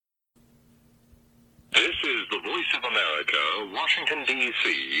America, Washington,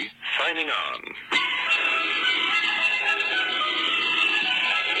 D.C., signing on.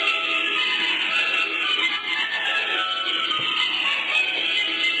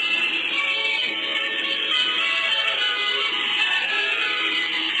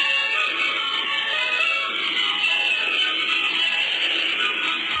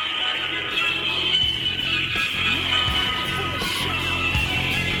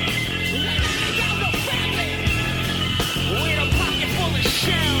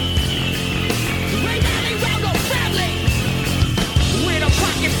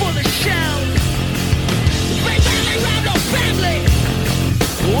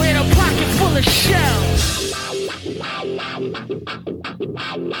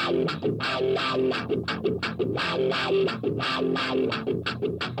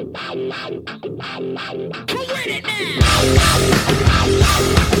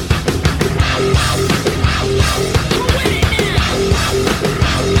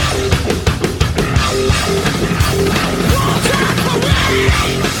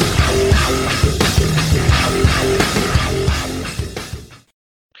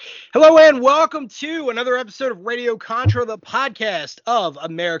 Hello and welcome to another episode of Radio Contra, the podcast of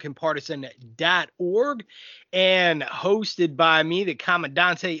AmericanPartisan.org, and hosted by me, the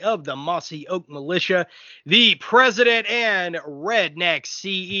Commandante of the Mossy Oak Militia, the President and Redneck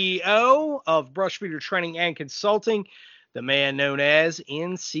CEO of Brushfeeder Training and Consulting, the man known as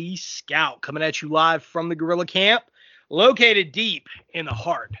NC Scout, coming at you live from the Guerrilla Camp, located deep in the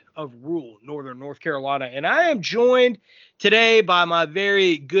heart of rural northern North Carolina. And I am joined today by my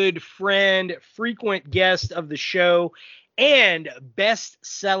very good friend, frequent guest of the show, and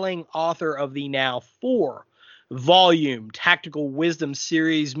best-selling author of the now 4-volume Tactical Wisdom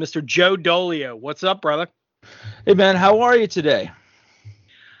series, Mr. Joe Dolio. What's up, brother? Hey, man, how are you today?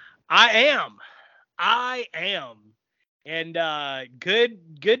 I am. And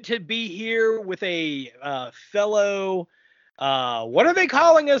good to be here with a fellow. What are they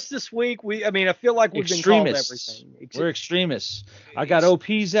calling us this week? I feel like we've been called everything. We're extremists. I got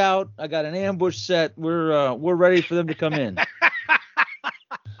OPs out. I got an ambush set. We're ready for them to come in.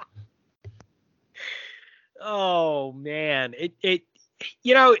 Oh man, it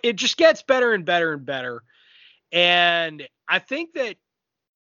just gets better and better and better, and I think that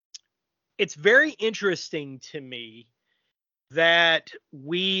it's very interesting to me that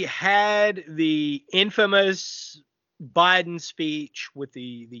we had the infamous Biden speech with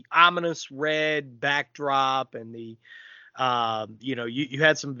the ominous red backdrop and the you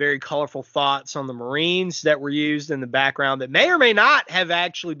had some very colorful thoughts on the Marines that were used in the background that may or may not have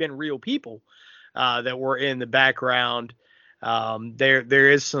actually been real people that were in the background. There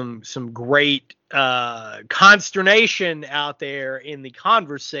is some great consternation out there in the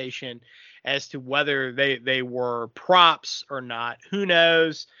conversation as to whether they were props or not. Who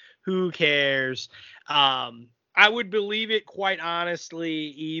knows? Who cares? I would believe it quite honestly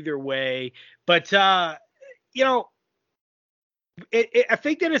either way. But, I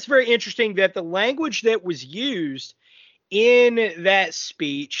think that it's very interesting that the language that was used in that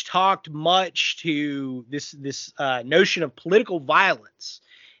speech talked much to this notion of political violence.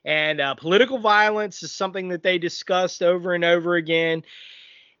 And political violence is something that they discussed over and over again.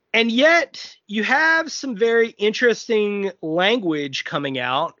 And yet you have some very interesting language coming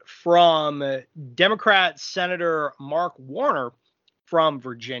out from Democrat Senator Mark Warner from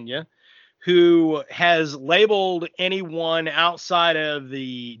Virginia, who has labeled anyone outside of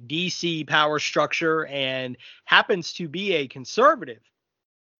the DC power structure and happens to be a conservative,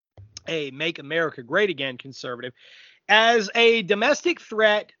 a Make America Great Again conservative, as a domestic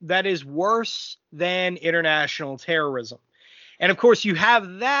threat that is worse than international terrorism. And of course, you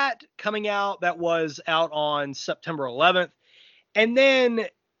have that coming out that was out on September 11th. And then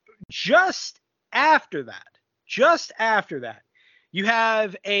just after that, you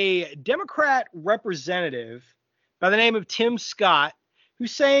have a Democrat representative by the name of Tim Scott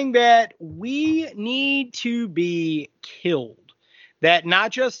who's saying that we need to be killed, that not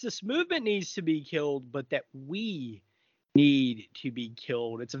just this movement needs to be killed, but that we need to be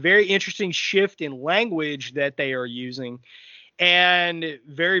killed. It's a very interesting shift in language that they are using. And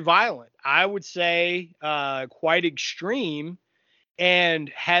very violent, I would say, quite extreme, and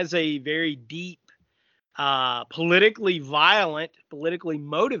has a very deep, politically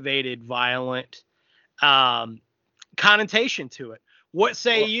motivated, violent connotation to it. What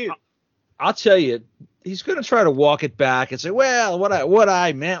say you? I'll tell you, he's going to try to walk it back and say, well, what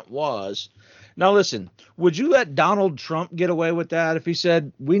I meant was. Now, listen, would you let Donald Trump get away with that if he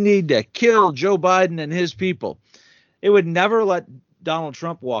said we need to kill Joe Biden and his people? It would never let Donald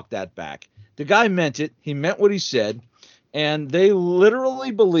Trump walk that back. The guy meant it. He meant what he said. And they literally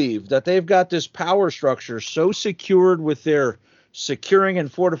believe that they've got this power structure so secured with their securing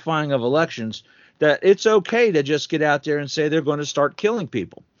and fortifying of elections that it's okay to just get out there and say they're going to start killing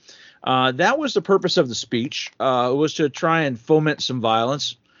people. That was the purpose of the speech, was to try and foment some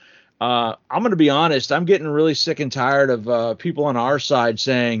violence. I'm going to be honest. I'm getting really sick and tired of people on our side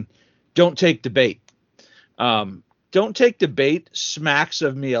saying, don't take the bait. Don't take the bait smacks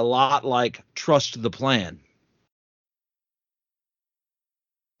of me a lot like trust the plan.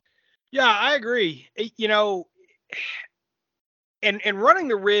 Yeah, I agree. And running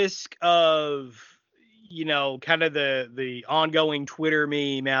the risk of, kind of the ongoing Twitter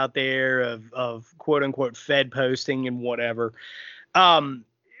meme out there of quote unquote Fed posting and whatever,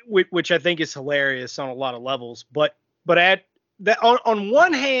 which I think is hilarious on a lot of levels. But at that, on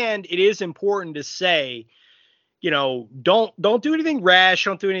one hand, it is important to say, don't do anything rash,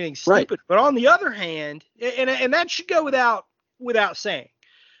 don't do anything stupid. Right. But on the other hand, and that should go without saying.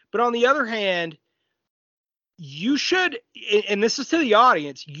 But on the other hand, you should, and this is to the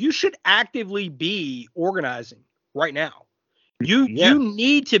audience, you should actively be organizing right now. You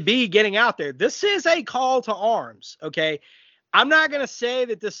need to be getting out there. This is a call to arms, okay? I'm not going to say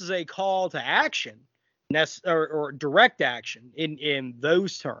that this is a call to action or direct action in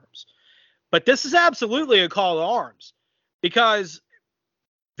those terms. But this is absolutely a call to arms, because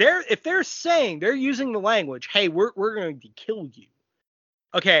if they're saying, they're using the language, hey, we're going to kill you.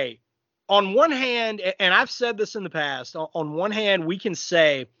 Okay, on one hand, and I've said this in the past, on one hand, we can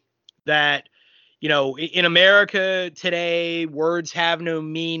say that, in America today, words have no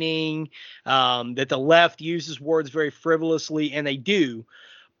meaning, that the left uses words very frivolously, and they do.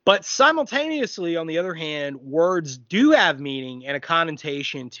 But simultaneously, on the other hand, words do have meaning and a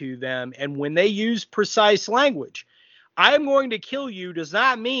connotation to them. And when they use precise language, I am going to kill you does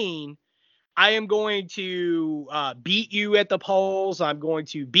not mean I am going to beat you at the polls. I'm going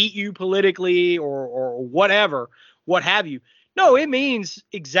to beat you politically or whatever, what have you. No, it means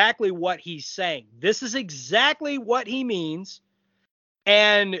exactly what he's saying. This is exactly what he means.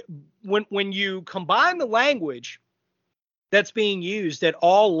 And when you combine the language that's being used at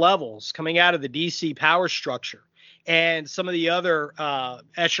all levels coming out of the DC power structure and some of the other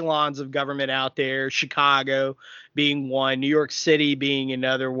echelons of government out there, Chicago being one, New York City being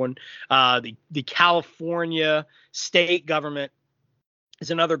another one, the California state government is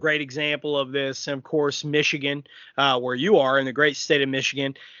another great example of this. And of course, Michigan, where you are in the great state of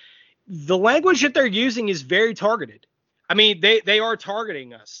Michigan, the language that they're using is very targeted. I mean, they are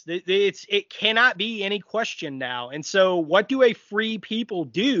targeting us. It cannot be any question now. And so what do a free people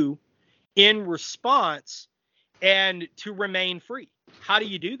do in response and to remain free? How do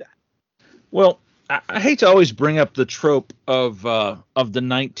you do that? Well, I hate to always bring up the trope of the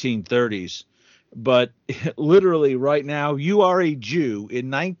 1930s, but literally right now, you are a Jew in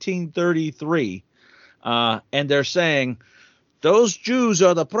 1933, and they're saying those Jews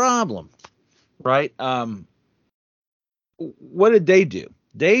are the problem, right? What did they do?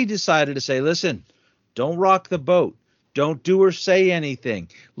 They decided to say, listen, don't rock the boat. Don't do or say anything.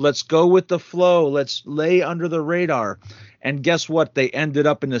 Let's go with the flow. Let's lay under the radar. And guess what? They ended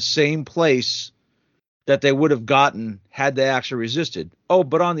up in the same place that they would have gotten had they actually resisted. Oh,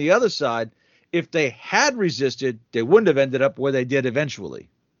 but on the other side, if they had resisted, they wouldn't have ended up where they did eventually.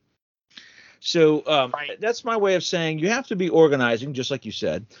 So right. That's my way of saying you have to be organizing, just like you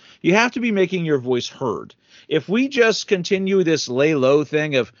said. You have to be making your voice heard. If we just continue this lay low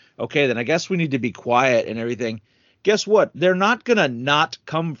thing of, okay, then I guess we need to be quiet and everything, guess what? They're not going to not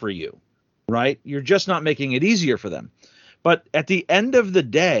come for you, right? You're just not making it easier for them. But at the end of the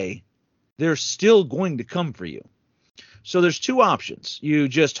day, they're still going to come for you. So there's two options. You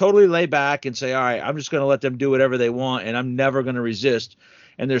just totally lay back and say, all right, I'm just going to let them do whatever they want, and I'm never going to resist,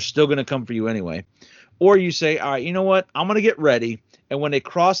 and they're still going to come for you anyway. Or you say, all right, you know what? I'm going to get ready, and when they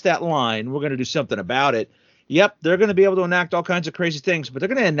cross that line, we're going to do something about it. Yep, they're going to be able to enact all kinds of crazy things, but they're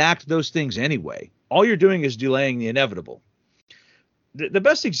going to enact those things anyway. All you're doing is delaying the inevitable. The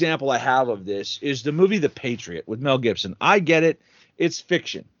best example I have of this is the movie The Patriot with Mel Gibson. I get it. It's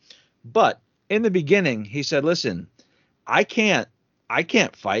fiction. But in the beginning, he said, listen, I can't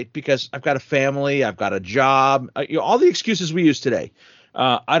fight because I've got a family, I've got a job, all the excuses we use today.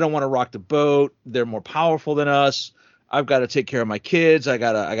 I don't want to rock the boat. They're more powerful than us. I've got to take care of my kids. I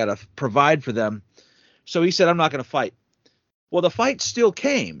gotta provide for them. So he said, I'm not going to fight. Well, the fight still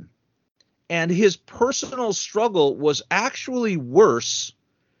came, and his personal struggle was actually worse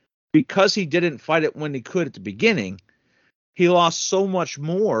because he didn't fight it when he could at the beginning. He lost so much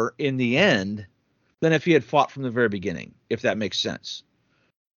more in the end than if he had fought from the very beginning, if that makes sense.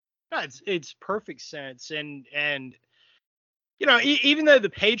 No, it's perfect sense, and even though the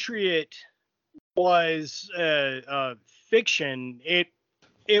Patriot was fiction,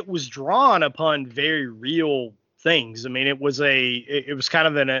 it was drawn upon very real things. I mean, it was kind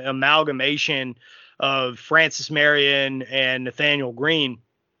of an amalgamation of Francis Marion and Nathaniel Greene,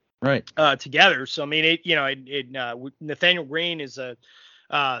 Right. together. So I mean, Nathaniel Greene is a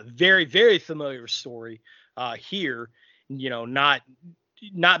very, very familiar story here.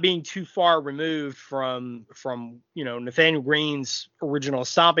 Not being too far removed from Nathaniel Greene's original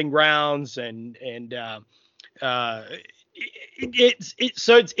stomping grounds, and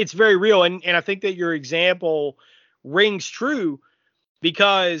it's very real, and I think that your example rings true,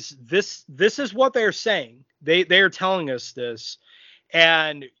 because this is what they're saying. They are telling us this,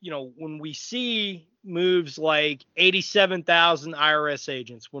 and when we see moves like 87,000 IRS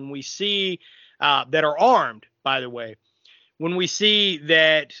agents, when we see that are armed, by the way, when we see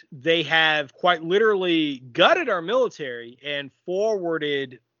that they have quite literally gutted our military and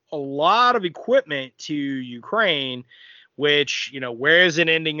forwarded a lot of equipment to Ukraine, which, where is it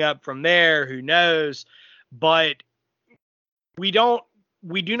ending up from there? Who knows? But we do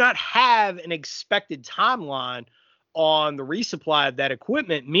not have an expected timeline on the resupply of that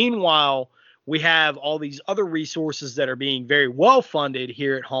equipment. Meanwhile, we have all these other resources that are being very well funded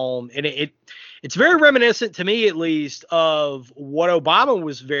here at home. And it's very reminiscent, to me at least, of what Obama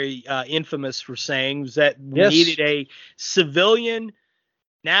was very infamous for saying, was that we needed a civilian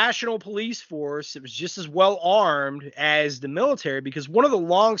national police force that was just as well armed as the military, because one of the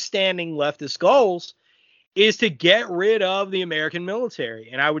long-standing leftist goals is to get rid of the American military.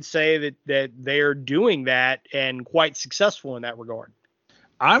 And I would say that they are doing that, and quite successful in that regard.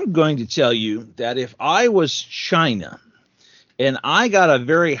 I'm going to tell you that if I was China and I got a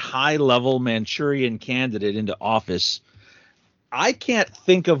very high-level Manchurian candidate into office, I can't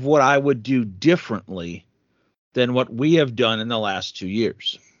think of what I would do differently than what we have done in the last 2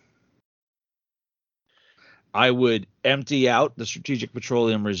 years. I would empty out the Strategic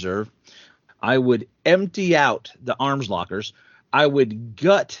Petroleum Reserve. I would empty out the arms lockers. I would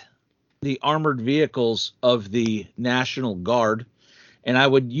gut the armored vehicles of the National Guard, and I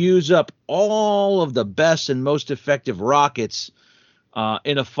would use up all of the best and most effective rockets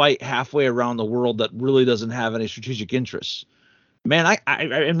in a fight halfway around the world that really doesn't have any strategic interests. Man,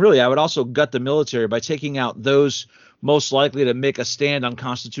 I would also gut the military by taking out those most likely to make a stand on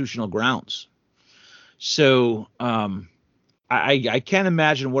constitutional grounds. So I can't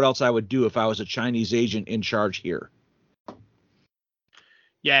imagine what else I would do if I was a Chinese agent in charge here.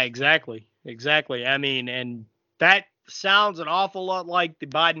 Yeah, exactly. I mean, and that sounds an awful lot like the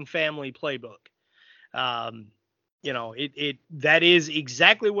Biden family playbook. That is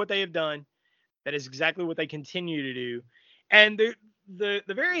exactly what they have done. That is exactly what they continue to do. And the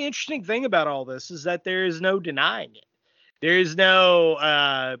very interesting thing about all this is that there is no denying it. There is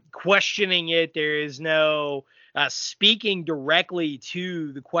no questioning it. There is no speaking directly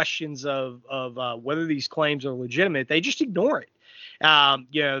to the questions of whether these claims are legitimate. They just ignore it.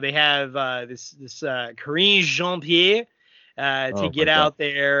 They have this Karine Jean-Pierre to get out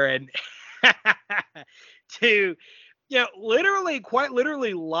there and to quite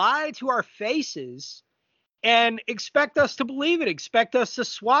literally lie to our faces and expect us to believe it, expect us to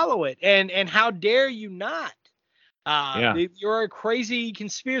swallow it. And how dare you not? You're a crazy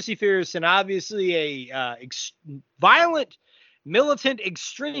conspiracy theorist and obviously a violent militant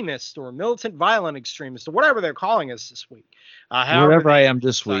extremist, or militant violent extremist, or whatever they're calling us this week. Whatever I am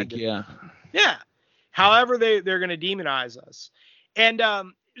this week, yeah. However they're going to demonize us. And it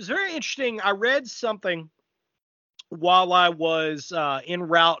was very interesting. I read something while I was en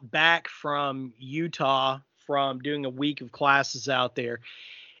route back from Utah from doing a week of classes out there.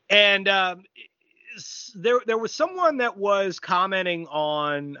 And there was someone that was commenting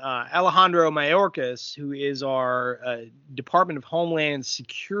on Alejandro Mayorkas, who is our Department of Homeland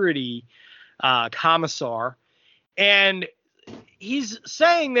Security commissar. And he's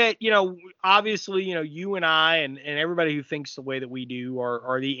saying that, obviously, you and I and everybody who thinks the way that we do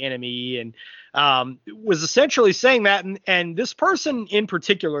are the enemy, and was essentially saying that. And this person in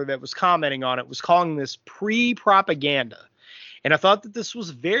particular that was commenting on it was calling this pre-propaganda. And I thought that this was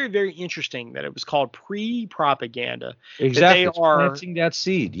very, very interesting that it was called pre-propaganda. Exactly. They are planting that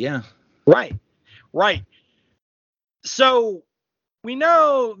seed. Yeah. Right. So we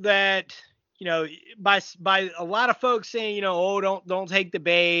know that, by a lot of folks saying, don't take the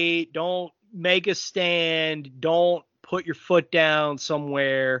bait, don't make a stand, don't put your foot down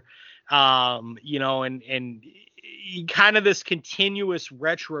somewhere, and kind of this continuous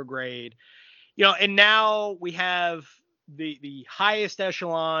retrograde, and now we have the highest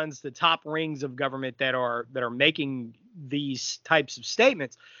echelons, the top rings of government that are making these types of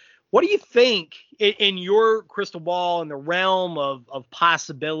statements. What do you think in your crystal ball, in the realm of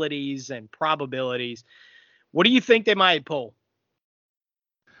possibilities and probabilities? What do you think they might pull?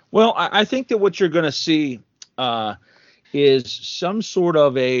 Well, I think that what you're going to see is some sort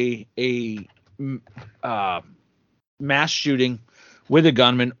of a mass shooting with a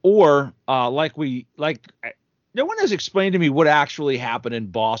gunman, or like no one has explained to me what actually happened in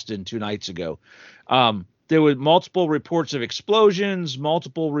Boston 2 nights ago. There were multiple reports of explosions,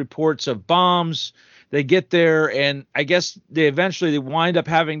 multiple reports of bombs. They get there, and I guess they eventually wind up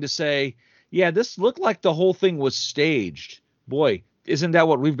having to say, yeah, this looked like the whole thing was staged. Boy, isn't that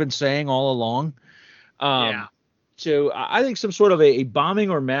what we've been saying all along? Yeah. So I think some sort of a bombing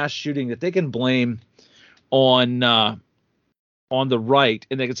or mass shooting that they can blame on the right,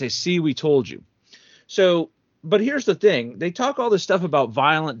 and they can say, see, we told you. So, but here's the thing. They talk all this stuff about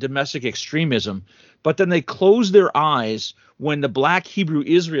violent domestic extremism, but then they close their eyes when the Black Hebrew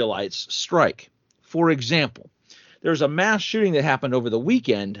Israelites strike. For example, there's a mass shooting that happened over the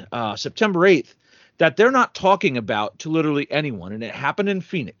weekend, September 8th, that they're not talking about to literally anyone, and it happened in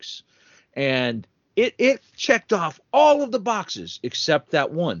Phoenix. And it checked off all of the boxes except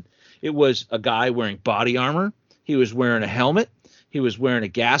that one. It was a guy wearing body armor. He was wearing a helmet. He was wearing a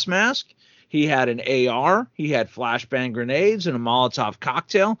gas mask. He had an AR. He had flashbang grenades and a Molotov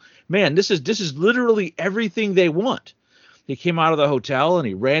cocktail. Man, this is literally everything they want. He came out of the hotel and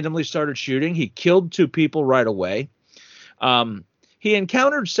he randomly started shooting. He killed 2 people right away. He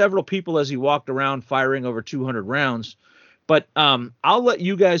encountered several people as he walked around firing over 200 rounds. But I'll let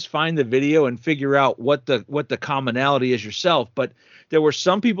you guys find the video and figure out what the commonality is yourself. But there were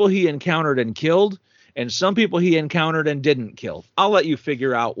some people he encountered and killed, and some people he encountered and didn't kill. I'll let you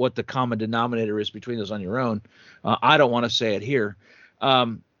figure out what the common denominator is between those on your own. I don't want to say it here.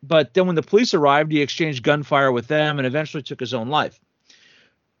 But then when the police arrived, he exchanged gunfire with them and eventually took his own life.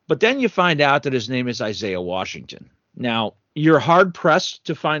 But then you find out that his name is Isaiah Washington. Now, you're hard-pressed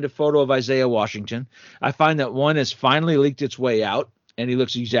to find a photo of Isaiah Washington. I find that one has finally leaked its way out, and he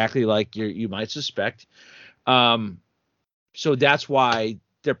looks exactly like you might suspect. So that's why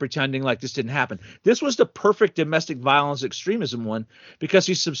they're pretending like this didn't happen. This was the perfect domestic violence extremism one because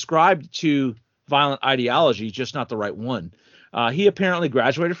he subscribed to violent ideology, just not the right one. He apparently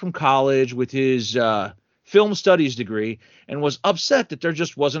graduated from college with his film studies degree and was upset that there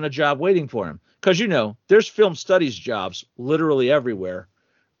just wasn't a job waiting for him. Because, there's film studies jobs literally everywhere.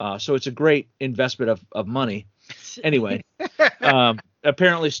 So it's a great investment of money. Anyway,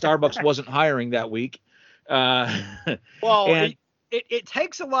 apparently Starbucks wasn't hiring that week. It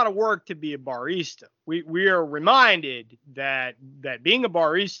takes a lot of work to be a barista. We are reminded that being a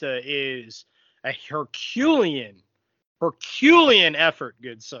barista is a Herculean effort,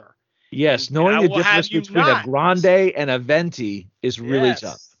 good sir. Yes, knowing the difference between a grande and a venti is really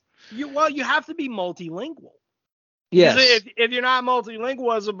tough. You have to be multilingual. Yes. If you're not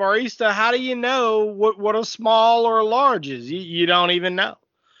multilingual as a barista, how do you know what a small or a large is? You don't even know.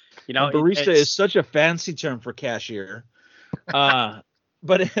 A barista is such a fancy term for cashier. But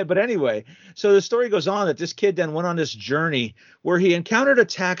anyway, so the story goes on that this kid then went on this journey where he encountered a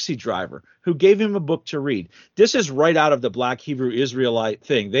taxi driver who gave him a book to read. This is right out of the Black Hebrew Israelite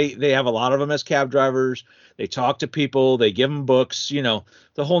thing. They have a lot of them as cab drivers. They talk to people. They give them books, the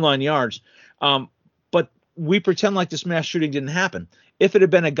whole 9 yards. But we pretend like this mass shooting didn't happen. If it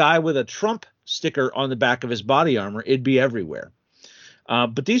had been a guy with a Trump sticker on the back of his body armor, it'd be everywhere.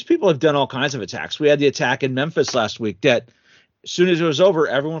 But these people have done all kinds of attacks. We had the attack in Memphis last week that as soon as it was over,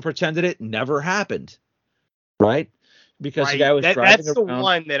 everyone pretended it never happened, right? Because the guy was driving that's around. The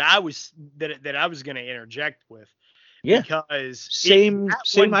one that I was going to interject with. Yeah, because same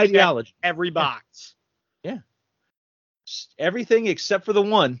ideology. Every box. Yeah, everything except for the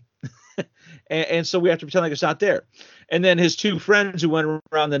one, and so we have to pretend like it's not there. And then his 2 friends who went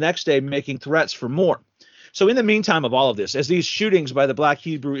around the next day making threats for more. So in the meantime of all of this, as these shootings by the Black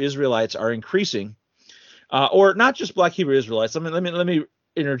Hebrew Israelites are increasing. Or not just Black Hebrew Israelites. Let me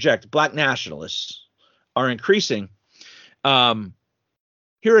interject. Black nationalists are increasing.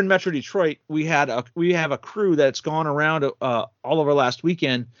 Here in Metro Detroit, we have a crew that's gone around all over last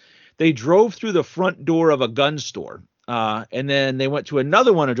weekend. They drove through the front door of a gun store, and then they went to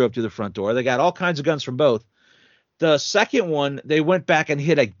another one and drove through the front door. They got all kinds of guns from both. The second one, they went back and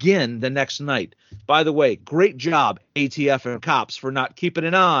hit again the next night. By the way, great job, ATF and cops, for not keeping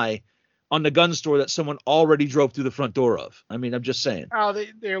an eye on the gun store that someone already drove through the front door of. I mean, I'm just saying. Oh,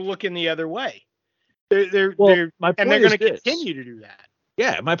 they're looking the other way. My point and they're going to this. continue to do that.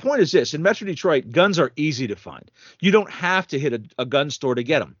 Yeah, my point is this. In Metro Detroit, guns are easy to find. You don't have to hit a gun store to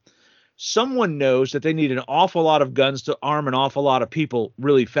get them. Someone knows that they need an awful lot of guns to arm an awful lot of people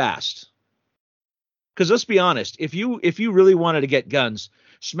really fast. Because let's be honest, if you really wanted to get guns,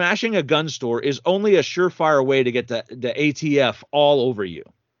 smashing a gun store is only a surefire way to get the ATF all over you,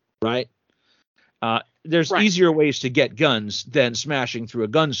 right? There's Right. easier ways to get guns than smashing through a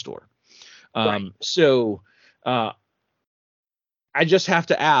gun store. Right. So I just have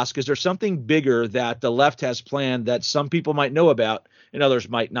to ask, is there something bigger that the left has planned that some people might know about and others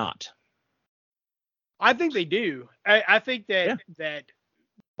might not? I think they do. I think that Yeah. that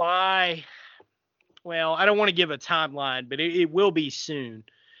by, well, I don't want to give a timeline, but it will be soon,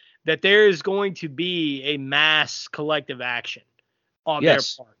 that there is going to be a mass collective action on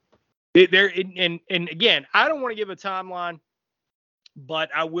Yes. their part. And again, I don't want to give a timeline, but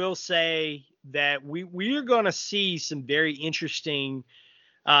I will say that we are going to see some very interesting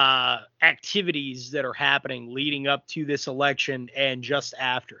activities that are happening leading up to this election and just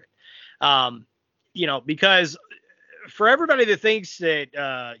after it. Because for everybody that thinks that,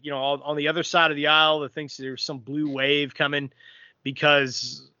 on the other side of the aisle, that thinks there's some blue wave coming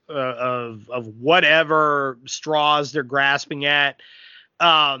because of whatever straws they're grasping at,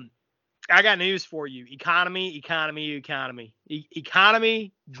 I got news for you. Economy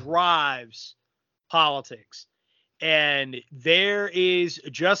drives politics. And there is,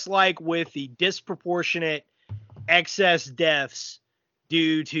 just like with the disproportionate excess deaths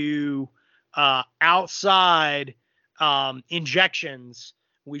due to outside injections,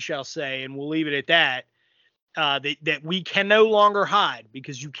 we shall say, and we'll leave it at that, that we can no longer hide,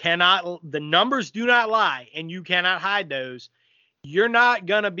 because the numbers do not lie, and you cannot hide those. You're not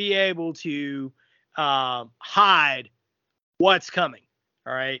going to be able to hide what's coming.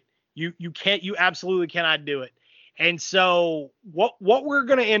 All right. You absolutely cannot do it. And so what we're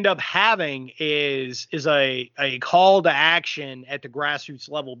going to end up having is a call to action at the grassroots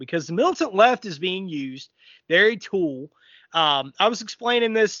level, because the militant left is being used. They're a tool. I was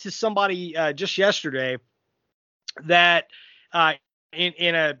explaining this to somebody just yesterday, that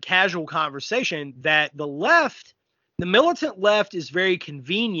in a casual conversation, that the militant left is very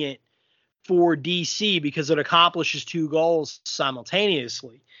convenient for DC because it accomplishes two goals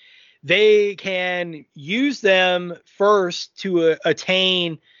simultaneously. They can use them first to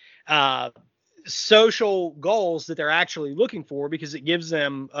attain social goals that they're actually looking for, because it gives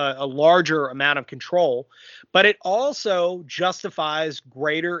them a larger amount of control, but it also justifies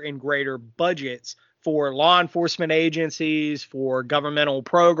greater and greater budgets for law enforcement agencies, for governmental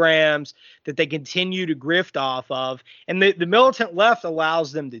programs that they continue to grift off of. And the militant left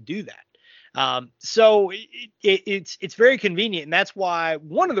allows them to do that. So it's very convenient. And that's why,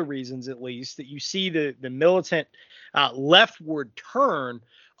 one of the reasons, at least, that you see the militant leftward turn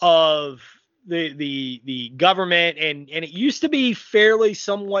of the government, and it used to be fairly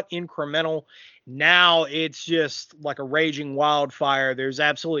somewhat incremental. Now it's just like a raging wildfire. There's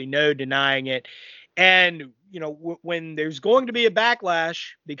absolutely no denying it. And, when there's going to be a backlash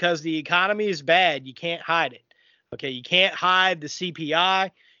because the economy is bad, you can't hide it. Okay. You can't hide the CPI.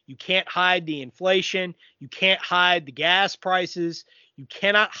 You can't hide the inflation. You can't hide the gas prices. You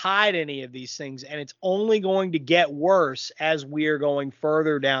cannot hide any of these things. And it's only going to get worse as we are going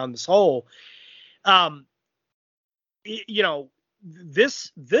further down this hole.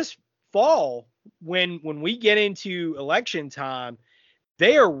 This fall, when we get into election time,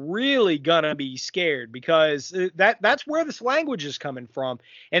 they are really going to be scared, because that's where this language is coming from.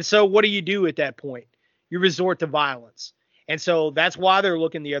 And so what do you do at that point? You resort to violence. And so that's why they're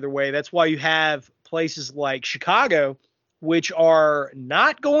looking the other way. That's why you have places like Chicago, which are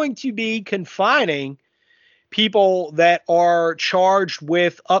not going to be confining people that are charged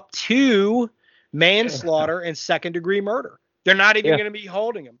with up to manslaughter and second-degree murder. They're not even going to be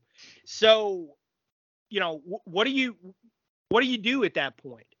holding them. So, what do you do at that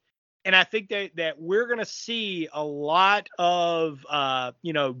point? And I think that we're going to see a lot of,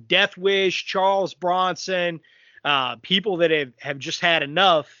 Death Wish, Charles Bronson, people that have just had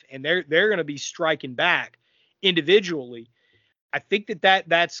enough, and they're going to be striking back individually. I think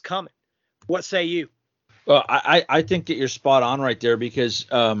that's coming. What say you? Well, I think that you're spot on right there, because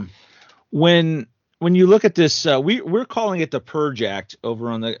when you look at this, we're calling it the Purge Act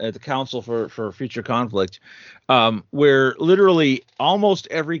over on the Council for Future Conflict, where literally almost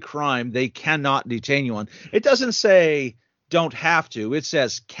every crime they cannot detain you on. It doesn't say don't have to. It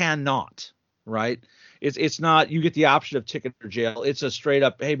says cannot, right? It's not you get the option of ticket or jail. It's a straight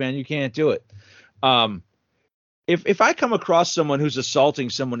up, hey man, you can't do it. If I come across someone who's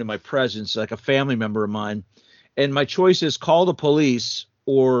assaulting someone in my presence, like a family member of mine, and my choice is call the police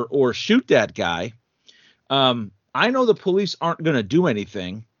or shoot that guy, I know the police aren't going to do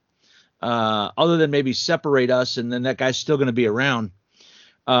anything other than maybe separate us, and then that guy's still going to be around.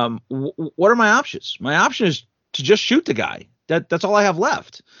 What are my options? My option is to just shoot the guy. That's all I have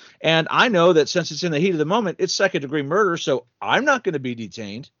left. And I know that since it's in the heat of the moment, it's second-degree murder, so I'm not going to be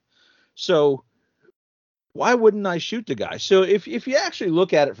detained. So why wouldn't I shoot the guy? So if you actually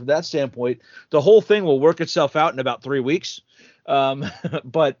look at it from that standpoint, the whole thing will work itself out in about 3 weeks.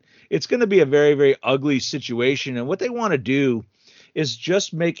 But it's going to be a very, very ugly situation. And what they want to do is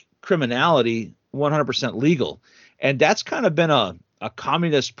just make criminality 100% legal. And that's kind of been a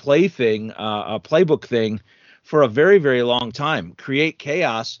communist playbook thing for a very, very long time. Create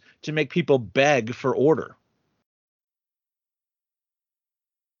chaos to make people beg for order.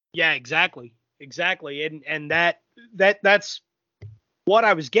 Yeah, exactly. And that's what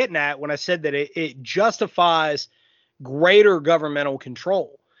I was getting at when I said that it justifies greater governmental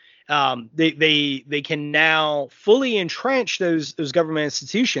control. They can now fully entrench those government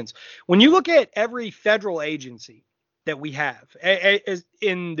institutions. When you look at every federal agency that we have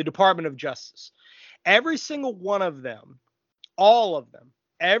in the Department of Justice, every single one of them, all of them,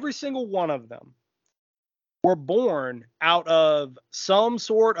 every single one of them were born out of some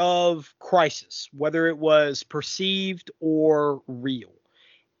sort of crisis, whether it was perceived or real.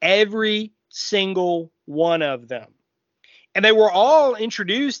 Every single one of them. And they were all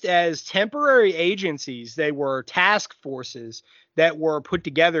introduced as temporary agencies. They were task forces that were put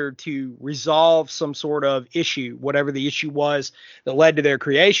together to resolve some sort of issue, whatever the issue was that led to their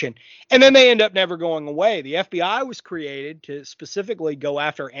creation. And then they end up never going away. The FBI was created to specifically go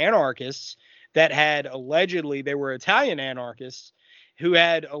after anarchists that had allegedly, they were Italian anarchists who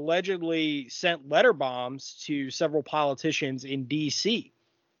had allegedly sent letter bombs to several politicians in D.C.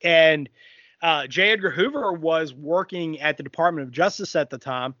 And J. Edgar Hoover was working at the Department of Justice at the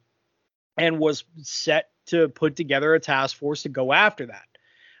time and was set to put together a task force to go after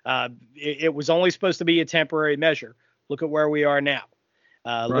that. It was only supposed to be a temporary measure. Look at where we are now.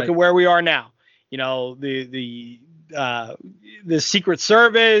 Look at where we are now. You know, the Secret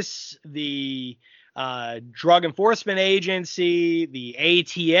Service, the Drug Enforcement Agency, the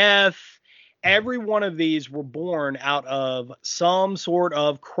ATF, every one of these were born out of some sort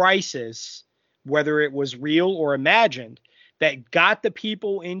of crisis, whether it was real or imagined, that got the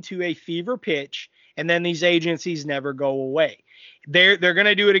people into a fever pitch, and then these agencies never go away. They're going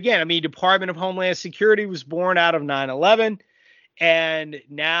to do it again. I mean, Department of Homeland Security was born out of 9/11, and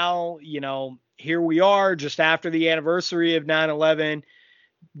now, you know, here we are just after the anniversary of 9/11.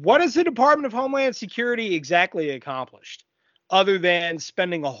 What has the Department of Homeland Security exactly accomplished other than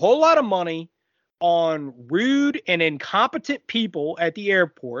spending a whole lot of money on rude and incompetent people at the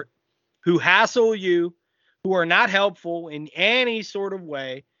airport who hassle you, who are not helpful in any sort of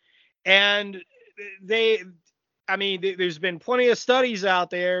way? And there's been plenty of studies out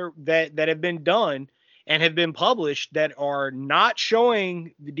there that have been done and have been published that are not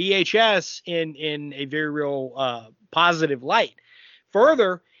showing the DHS in a very real positive light.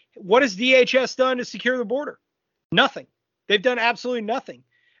 Further, what has DHS done to secure the border? Nothing. They've done absolutely nothing.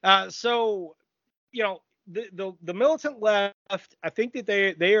 So, you know, the militant left, I think that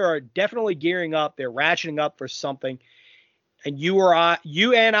they are definitely gearing up. They're ratcheting up for something. And you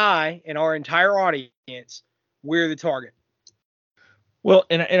and I and our entire audience, we're the target. Well,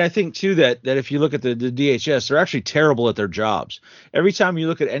 and I think too that if you look at the DHS, they're actually terrible at their jobs. Every time you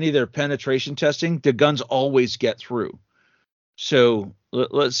look at any of their penetration testing, the guns always get through. So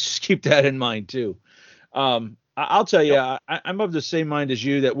let's just keep that in mind too. I'll tell you, I'm of the same mind as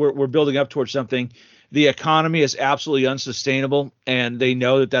you that we're building up towards something. The economy is absolutely unsustainable, and they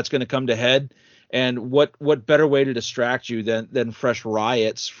know that that's going to come to head. And what better way to distract you than fresh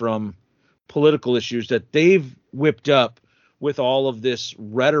riots from political issues that they've whipped up with all of this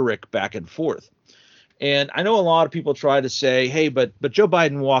rhetoric back and forth. And I know a lot of people try to say, hey, but Joe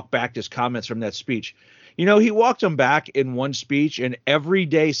Biden walked back his comments from that speech. You know, he walked them back in one speech, and every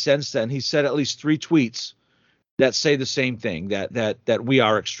day since then, he said at least 3 tweets that say the same thing, that we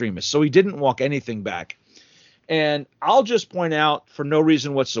are extremists. So he didn't walk anything back. And I'll just point out for no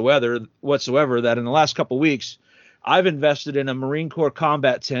reason whatsoever that in the last couple of weeks, I've invested in a Marine Corps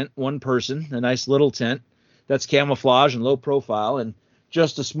combat tent, one person, a nice little tent that's camouflage and low profile. And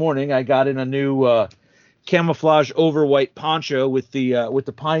just this morning, I got in a new camouflage over white poncho with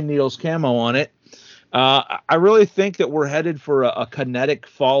the pine needles camo on it. I really think that we're headed for a kinetic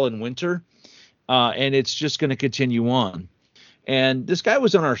fall and winter. And it's just going to continue on. And this guy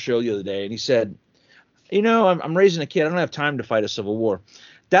was on our show the other day, and he said, you know, I'm raising a kid. I don't have time to fight a civil war.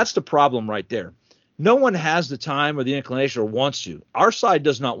 That's the problem right there. No one has the time or the inclination or wants to. Our side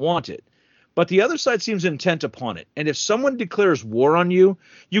does not want it, but the other side seems intent upon it. And if someone declares war on you,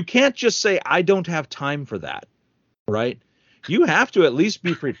 you can't just say, I don't have time for that, right? You have to at least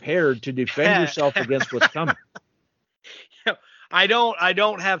be prepared to defend yourself against what's coming. I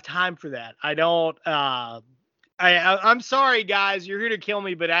don't have time for that. I don't. I'm sorry, guys. You're here to kill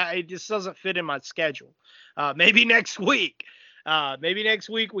me, but it just doesn't fit in my schedule. Maybe next week. Maybe next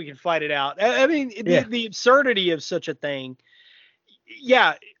week we can fight it out. I mean, the absurdity of such a thing.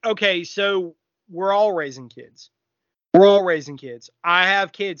 Yeah. Okay. So we're all raising kids. We're all raising kids. I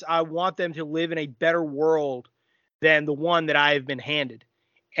have kids. I want them to live in a better world than the one that I have been handed.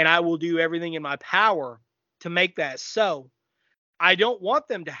 And I will do everything in my power to make that so. I don't want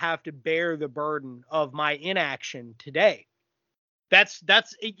them to have to bear the burden of my inaction today. That's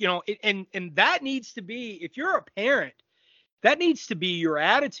and that needs to be, if you're a parent, that needs to be your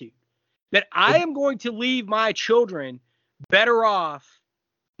attitude, that I am going to leave my children better off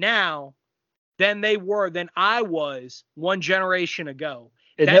now than I was one generation ago.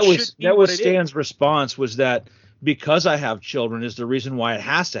 And that was Stan's response, was that because I have children is the reason why it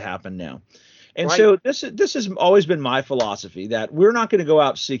has to happen now. And right. So this has always been my philosophy, that we're not going to go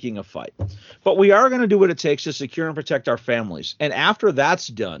out seeking a fight, but we are going to do what it takes to secure and protect our families. And after that's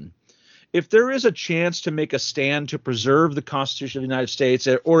done, if there is a chance to make a stand to preserve the Constitution of the United States,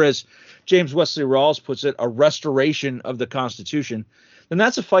 or as James Wesley Rawls puts it, a restoration of the Constitution, then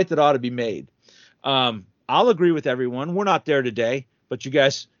that's a fight that ought to be made. I'll agree with everyone. We're not there today, but you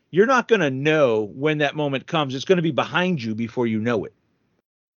guys, you're not going to know when that moment comes. It's going to be behind you before you know it.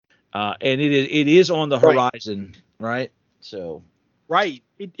 And it is on the horizon, right? So, right.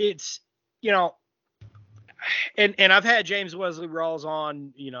 It's, and I've had James Wesley Rawls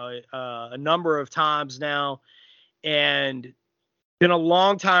on, a number of times now, and been a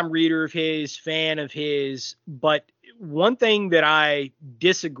long time reader of his, fan of his. But one thing that I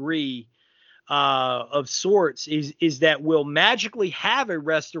disagree of sorts is that we'll magically have a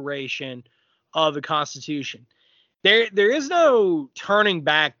restoration of the Constitution. There is no turning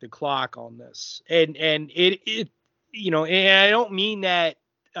back the clock on this, and it and I don't mean that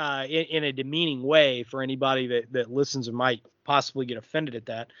in a demeaning way for anybody that listens and might possibly get offended at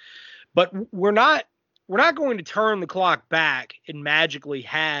that, but we're not going to turn the clock back and magically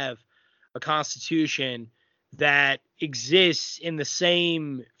have a Constitution that exists in the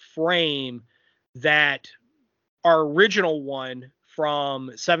same frame that our original one from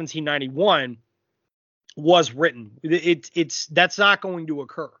 1791 was written. That's not going to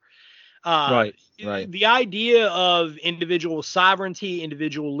occur. Right. The idea of individual sovereignty,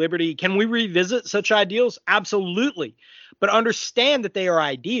 individual liberty, can we revisit such ideals? Absolutely. But understand that they are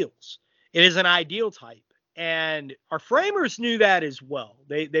ideals. It is an ideal type. And our framers knew that as well.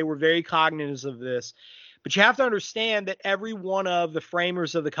 They were very cognizant of this. But you have to understand that every one of the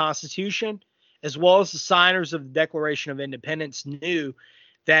framers of the Constitution, as well as the signers of the Declaration of Independence, knew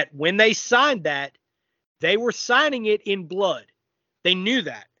that when they signed that, they were signing it in blood. They knew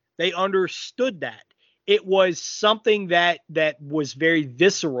that. They understood that. It was something that was very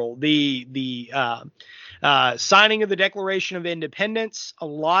visceral. The signing of the Declaration of Independence, a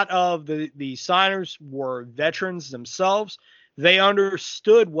lot of the signers were veterans themselves. They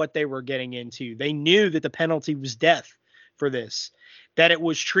understood what they were getting into. They knew that the penalty was death for this, that it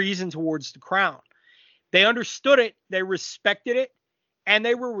was treason towards the crown. They understood it. They respected it. And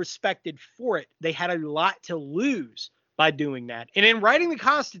they were respected for it. They had a lot to lose by doing that. And in writing the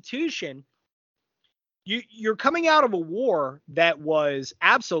Constitution, you're coming out of a war that was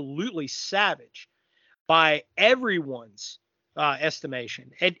absolutely savage by everyone's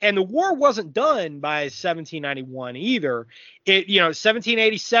estimation. And the war wasn't done by 1791 either.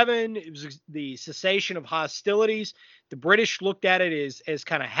 1787, it was the cessation of hostilities. The British looked at it as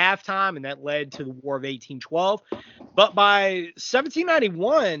kind of halftime, and that led to the War of 1812. But by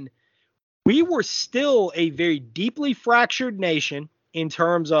 1791, we were still a very deeply fractured nation in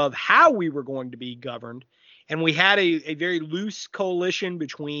terms of how we were going to be governed. And we had a very loose coalition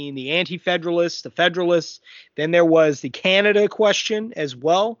between the anti-federalists, the federalists. Then there was the Canada question as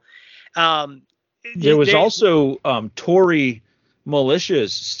well. There was also Tory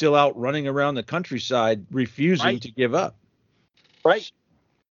militias still out running around the countryside, refusing to give up. Right.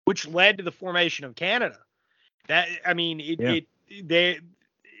 Which led to the formation of Canada. The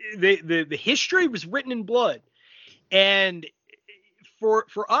history was written in blood. And for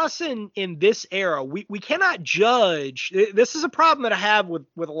us in this era, we cannot judge. This is a problem that I have with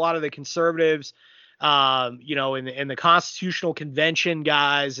a lot of the conservatives, in the Constitutional Convention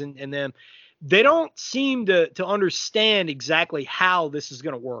guys and them. They don't seem to understand exactly how this is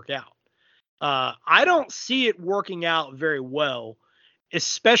going to work out. I don't see it working out very well,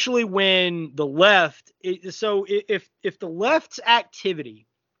 especially when the left. If the left's activity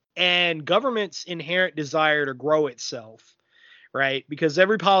and government's inherent desire to grow itself, right? Because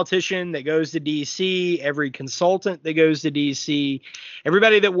every politician that goes to DC, every consultant that goes to DC,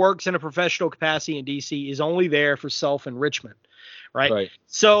 everybody that works in a professional capacity in DC is only there for self-enrichment, right? Right.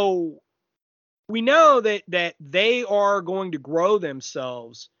 So we know that they are going to grow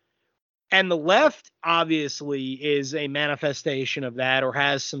themselves. And the left obviously is a manifestation of that or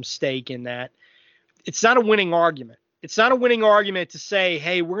has some stake in that. It's not a winning argument. It's not a winning argument to say,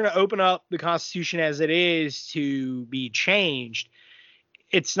 hey, we're going to open up the Constitution as it is to be changed.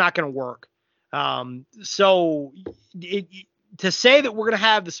 It's not going to work. To say that we're going to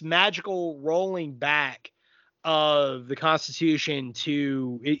have this magical rolling back of the Constitution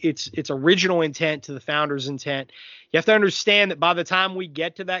to its original intent, to the founders' intent, you have to understand that by the time we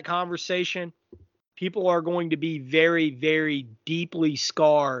get to that conversation, people are going to be very, very deeply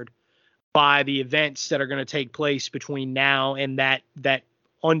scarred by the events that are going to take place between now and that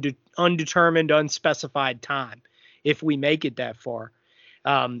undetermined, unspecified time, if we make it that far.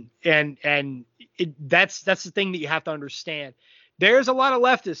 That's the thing that you have to understand. There's a lot of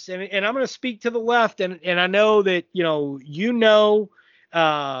leftists, and I'm going to speak to the left, and I know that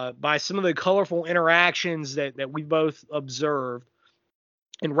by some of the colorful interactions that we both observed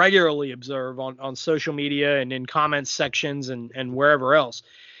and regularly observe on social media and in comments sections and wherever else,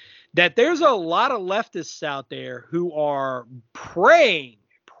 that there's a lot of leftists out there who are praying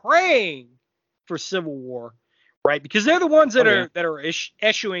for civil war, right? Because they're the ones that are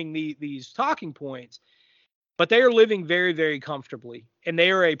issuing these talking points. But they are living very, very comfortably, and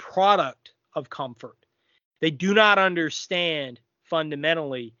they are a product of comfort. They do not understand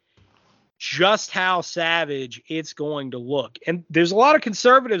fundamentally just how savage it's going to look. And there's a lot of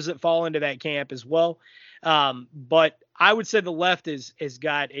conservatives that fall into that camp as well. But I would say the left has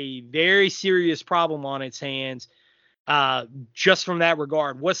got a very serious problem on its hands just from that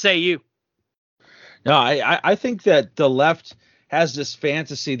regard. What say you? No, I think that the left has this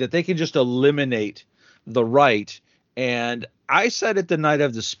fantasy that they can just eliminate the right. And I said it the night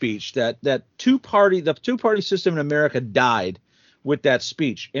of the speech that the two-party system in America died with that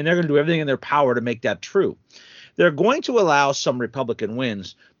speech, and they're going to do everything in their power to make that true. They're going to allow some Republican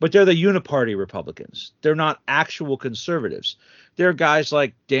wins, but they're the uniparty Republicans. They're not actual conservatives. They're guys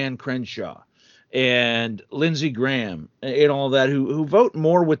like Dan Crenshaw and Lindsey Graham and all that who vote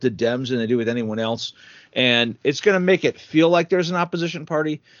more with the Dems than they do with anyone else. And it's going to make it feel like there's an opposition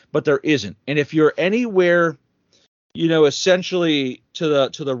party, but there isn't. And if you're anywhere, essentially to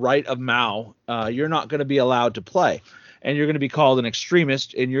the right of Mao, you're not going to be allowed to play. And you're going to be called an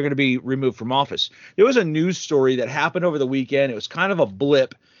extremist, and you're going to be removed from office. There was a news story that happened over the weekend. It was kind of a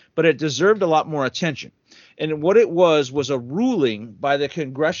blip, but it deserved a lot more attention. And what it was a ruling by the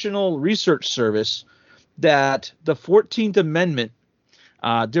Congressional Research Service that the 14th Amendment,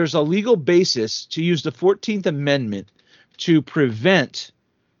 there's a legal basis to use the 14th Amendment to prevent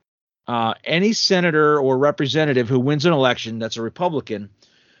any senator or representative who wins an election that's a Republican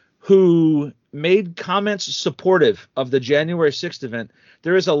who made comments supportive of the January 6th event.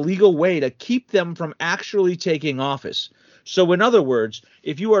 There is a legal way to keep them from actually taking office. So in other words,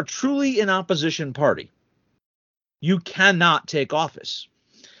 if you are truly an opposition party, you cannot take office.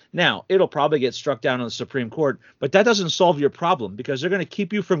 Now, it'll probably get struck down in the Supreme Court, but that doesn't solve your problem because they're going to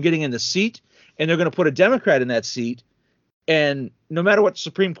keep you from getting in the seat, and they're going to put a Democrat in that seat. And no matter what the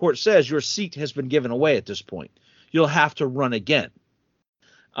Supreme Court says, your seat has been given away at this point. You'll have to run again.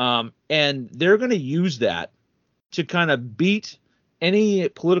 And they're going to use that to kind of beat any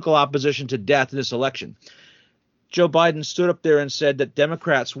political opposition to death in this election. Joe Biden stood up there and said that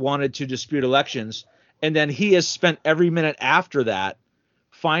Democrats wanted to dispute elections, and then he has spent every minute after that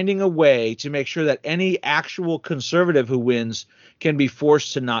finding a way to make sure that any actual conservative who wins can be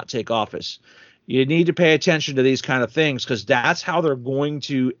forced to not take office. You need to pay attention to these kind of things because that's how they're going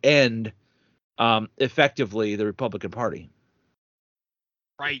to end effectively the Republican Party.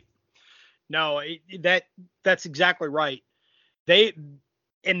 Right. No, that's exactly right.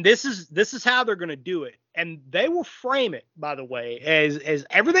 This is how they're going to do it. And they will frame it, by the way, as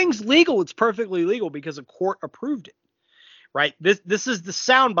everything's legal. It's perfectly legal because a court approved it. Right. This is the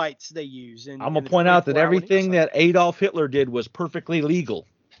sound bites they use. I'm going to point out that everything that Adolf Hitler did was perfectly legal.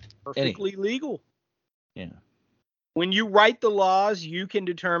 Perfectly legal. Yeah. When you write the laws, you can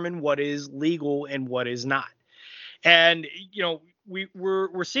determine what is legal and what is not. And,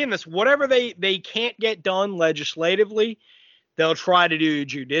 we're seeing this. Whatever they can't get done legislatively, they'll try to do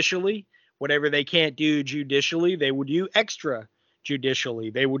judicially. Whatever they can't do judicially, they will do judicially.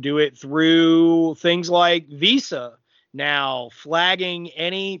 They will do it through things like Visa now flagging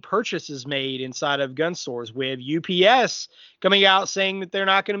any purchases made inside of gun stores. We have UPS coming out saying that they're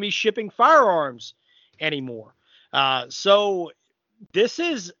not going to be shipping firearms anymore. So this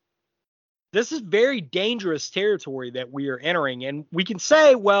is very dangerous territory that we are entering. And we can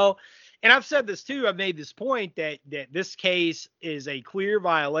say, well, and I've said this too, I've made this point that this case is a clear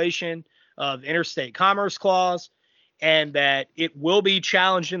violation of Interstate Commerce Clause and that it will be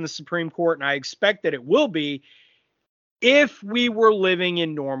challenged in the Supreme Court. And I expect that it will be if we were living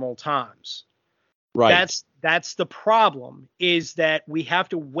in normal times. Right. That's the problem, is that we have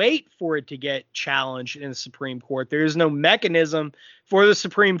to wait for it to get challenged in the Supreme Court. There is no mechanism for the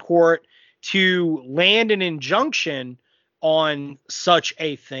Supreme Court to land an injunction on such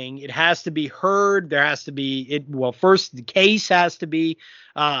a thing. It has to be heard. There has to be first the case has to be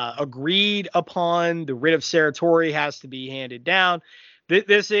agreed upon. The writ of certiorari has to be handed down.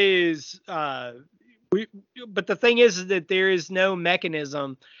 This is but the thing is that there is no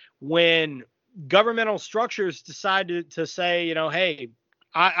mechanism when governmental structures decide to say, hey,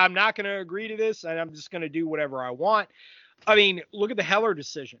 I'm not going to agree to this and I'm just going to do whatever I want. I mean, look at the Heller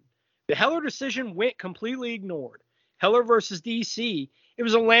decision. The Heller decision went completely ignored. Heller versus DC, it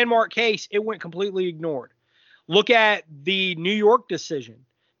was a landmark case. It went completely ignored. Look at the New York decision,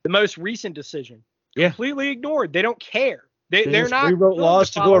 the most recent decision. Yeah. Completely ignored. They don't care. They're just not rewrote laws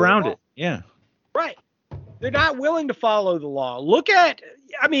to go around it. Yeah. Right. They're not willing to follow the law. Look at,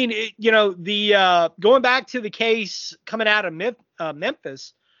 the going back to the case coming out of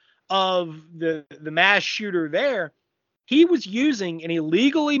Memphis of the mass shooter there, he was using an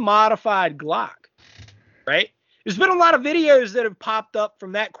illegally modified Glock, right? There's been a lot of videos that have popped up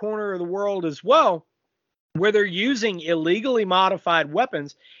from that corner of the world as well, where they're using illegally modified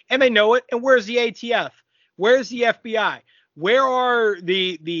weapons and they know it. And where's the ATF? Where's the FBI? Where are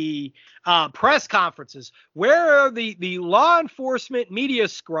the press conferences? Where are the law enforcement media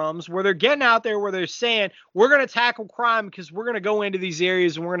scrums where they're getting out there where they're saying, we're going to tackle crime because we're going to go into these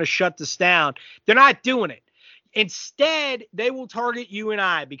areas and we're going to shut this down? They're not doing it. Instead, they will target you and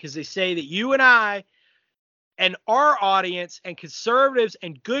I because they say that you and I and our audience and conservatives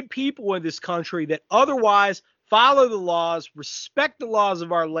and good people in this country that otherwise follow the laws, respect the laws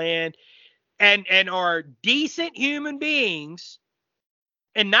of our land, and are decent human beings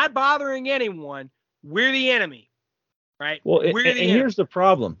and not bothering anyone, we're the enemy, right? Well, and here's the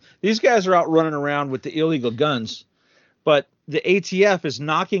problem. These guys are out running around with the illegal guns, but the ATF is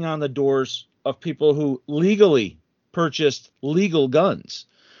knocking on the doors of people who legally purchased legal guns,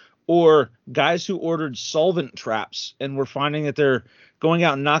 or guys who ordered solvent traps and we're finding that they're going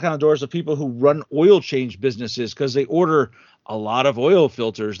out and knocking on the doors of people who run oil change businesses because they order a lot of oil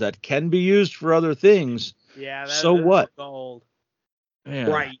filters that can be used for other things. Yeah. So what? Gold. Yeah.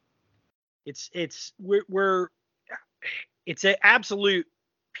 Right. It's an absolute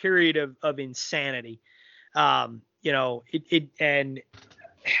period of insanity. And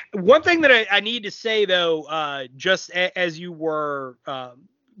one thing that I need to say though, just as you were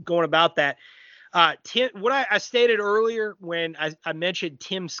going about that, what I stated earlier when I mentioned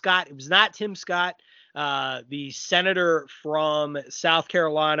Tim Scott, it was not Tim Scott, the senator from South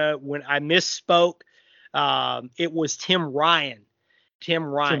Carolina. When I misspoke, it was Tim Ryan. Tim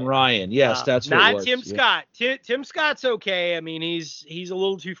Ryan. Yes, that's what not it was. Tim Scott. Tim Scott's okay. I mean, he's a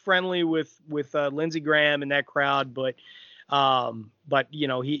little too friendly with Lindsey Graham and that crowd, but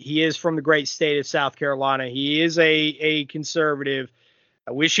he is from the great state of South Carolina. He is a conservative.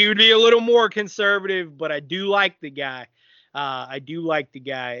 I wish he would be a little more conservative, but I do like the guy. I do like the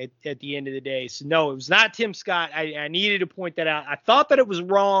guy at the end of the day. So no, it was not Tim Scott. I needed to point that out. I thought that it was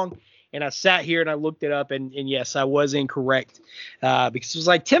wrong, and I sat here and I looked it up, and yes, I was incorrect because it was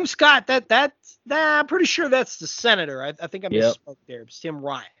like Tim Scott. I'm pretty sure that's the senator. I think I misspoke there. It's Tim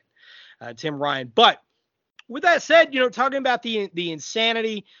Ryan. But with that said, talking about the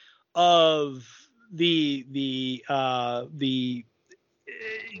insanity of the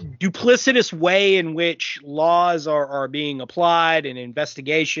duplicitous way in which laws are being applied and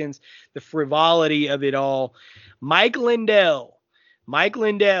investigations, the frivolity of it all. Mike Lindell.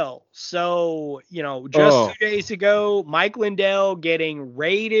 So, just 2 days ago, Mike Lindell getting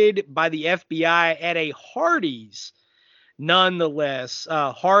raided by the FBI at a Hardee's. Nonetheless,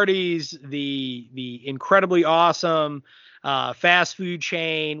 Hardee's, the incredibly awesome fast food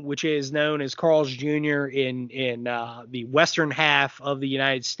chain, which is known as Carl's Jr. in the western half of the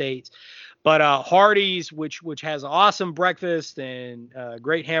United States. But Hardee's, which has awesome breakfast and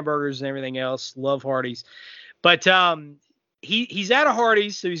great hamburgers and everything else. Love Hardee's. But he's at a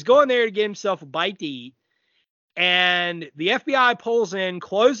Hardee's, so he's going there to get himself a bite to eat. And the FBI pulls in,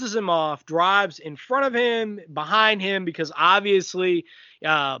 closes him off, drives in front of him, behind him, because obviously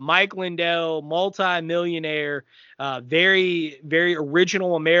Mike Lindell, multi-millionaire, very, very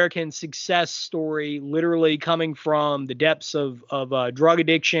original American success story, literally coming from the depths of drug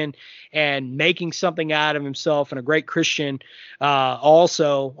addiction and making something out of himself, and a great Christian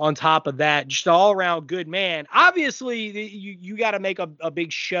also on top of that. Just all around good man. Obviously, you got to make a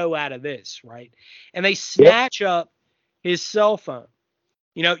big show out of this, right? And they snatch up his cell phone.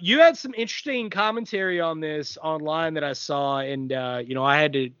 You know, you had some interesting commentary on this online that I saw, and you know, I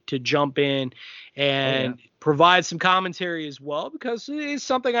had to jump in and provide some commentary as well, because it's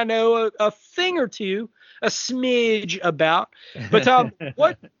something I know a thing or two, a smidge about. But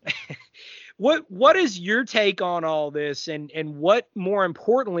what is your take on all this, and what, more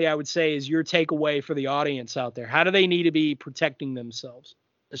importantly, I would say, is your takeaway for the audience out there? How do they need to be protecting themselves?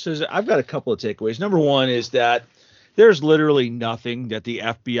 So I've got a couple of takeaways. Number one is that there's literally nothing that the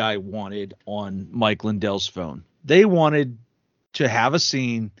FBI wanted on Mike Lindell's phone. They wanted to have a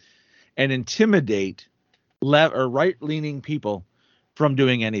scene and intimidate right-leaning people from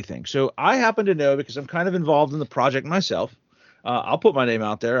doing anything. So I happen to know, because I'm kind of involved in the project myself. I'll put my name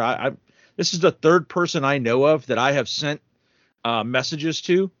out there. This is the third person I know of that I have sent messages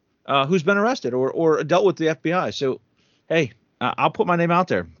to who's been arrested or dealt with the FBI. So, hey, I'll put my name out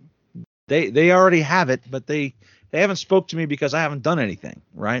there. They already have it, but they haven't spoke to me because I haven't done anything,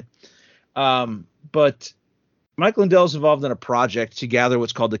 right? But Mike Lindell's involved in a project to gather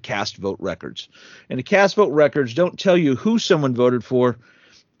what's called the cast vote records. And the cast vote records don't tell you who someone voted for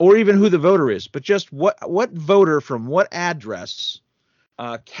or even who the voter is, but just what voter from what address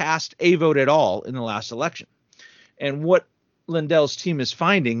cast a vote at all in the last election. And what Lindell's team is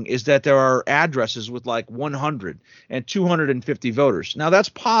finding is that there are addresses with like 100 and 250 voters. Now, that's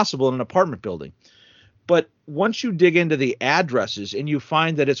possible in an apartment building. But once you dig into the addresses and you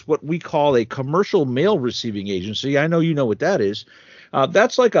find that it's what we call a commercial mail receiving agency, I know you know what that is.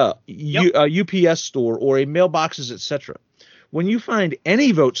 That's like a UPS store or a mailboxes, etc. When you find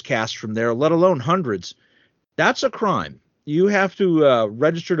any votes cast from there, let alone hundreds, that's a crime. You have to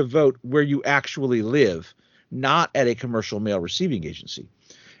register to vote where you actually live, not at a commercial mail receiving agency.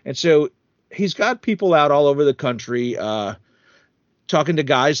 And so he's got people out all over the country talking to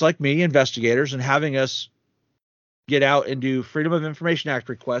guys like me, investigators, and having us get out and do Freedom of Information Act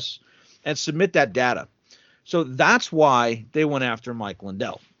requests and submit that data. So that's why they went after Mike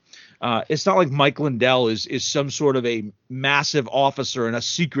Lindell. It's not like Mike Lindell is some sort of a massive officer in a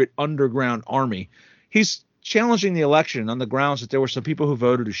secret underground army. He's challenging the election on the grounds that there were some people who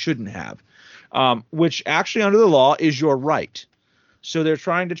voted who shouldn't have, which actually under the law is your right. So they're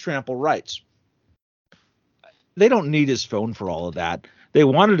trying to trample rights. They don't need his phone for all of that. They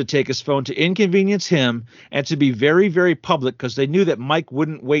wanted to take his phone to inconvenience him and to be very, very public, because they knew that Mike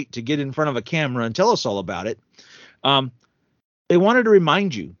wouldn't wait to get in front of a camera and tell us all about it. They wanted to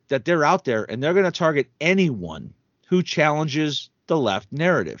remind you that they're out there and they're going to target anyone who challenges the left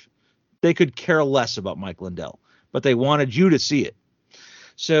narrative. They could care less about Mike Lindell, but they wanted you to see it.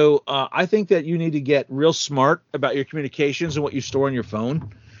 So I think that you need to get real smart about your communications and what you store on your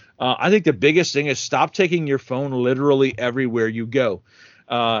phone. I think the biggest thing is stop taking your phone literally everywhere you go.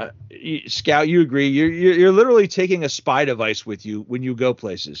 Scout, you agree? You're literally taking a spy device with you when you go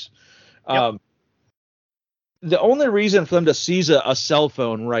places. Yep. The only reason for them to seize a cell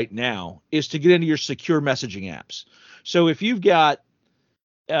phone right now is to get into your secure messaging apps. So if you've got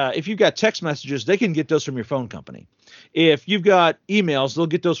text messages, they can get those from your phone company. If you've got emails, they'll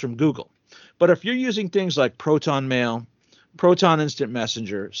get those from Google. But if you're using things like Proton Mail, Proton Instant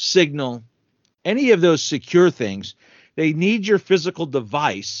Messenger, Signal, any of those secure things, they need your physical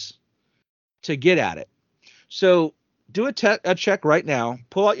device to get at it. So do a check right now.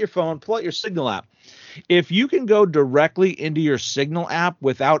 Pull out your phone, pull out your Signal app. If you can go directly into your Signal app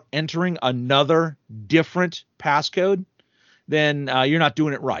without entering another different passcode, then you're not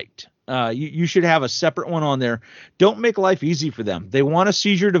doing it right. You should have a separate one on there. Don't make life easy for them. They want to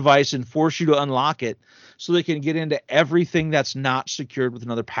seize your device and force you to unlock it so they can get into everything that's not secured with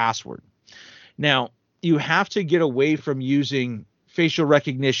another password. Now, you have to get away from using facial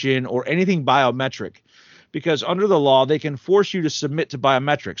recognition or anything biometric, because under the law, they can force you to submit to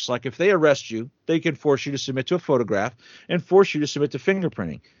biometrics. Like if they arrest you, they can force you to submit to a photograph and force you to submit to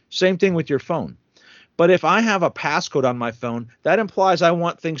fingerprinting. Same thing with your phone. But if I have a passcode on my phone, that implies I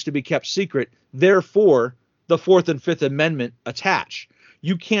want things to be kept secret. Therefore, the Fourth and Fifth Amendment attach.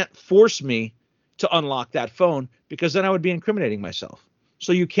 You can't force me to unlock that phone, because then I would be incriminating myself.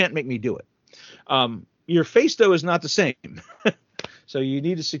 So you can't make me do it. Your face, though, is not the same. So you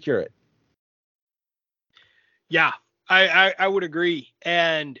need to secure it. Yeah, I would agree.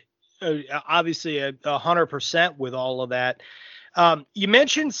 And obviously 100% with all of that. You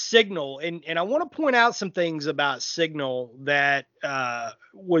mentioned Signal, and I want to point out some things about Signal that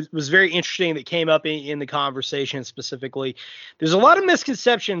was very interesting that came up in the conversation specifically. There's a lot of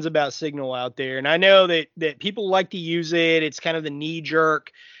misconceptions about Signal out there, and I know that people like to use it. It's kind of the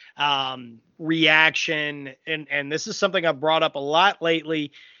knee-jerk reaction, and this is something I've brought up a lot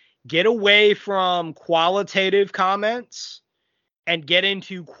lately. Get away from qualitative comments and get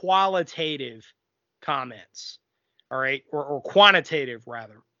into qualitative comments. All right. Or quantitative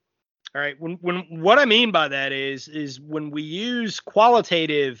rather. All right. When what I mean by that is when we use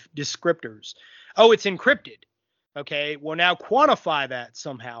qualitative descriptors. Oh, it's encrypted. Okay. Well, now quantify that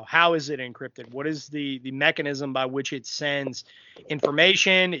somehow. How is it encrypted? What is the mechanism by which it sends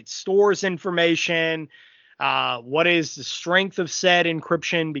information? It stores information. What is the strength of said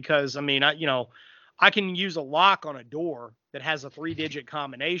encryption? Because I mean, I can use a lock on a door that has a 3-digit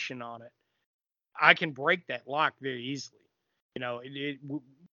combination on it. I can break that lock very easily,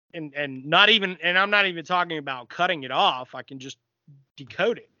 and not even, and I'm not even talking about cutting it off. I can just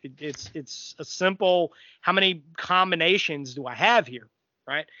decode it. It's a simple, how many combinations do I have here?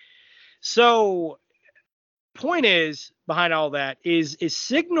 Right. So point is behind all that is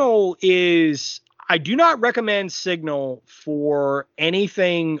Signal is, I do not recommend Signal for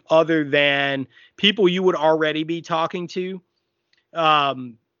anything other than people you would already be talking to.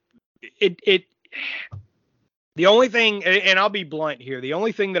 The only thing, and I'll be blunt here, the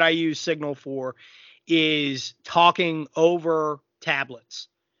only thing that I use Signal for is talking over tablets.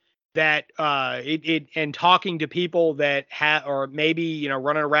 That and talking to people that or maybe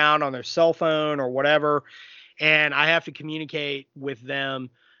running around on their cell phone or whatever, and I have to communicate with them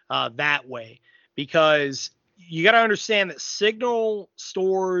that way, because you got to understand that Signal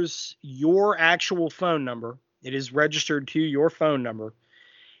stores your actual phone number. It is registered to your phone number,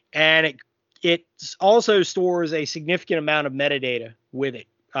 and it also stores a significant amount of metadata with it,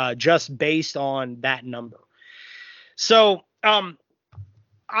 just based on that number. So I'm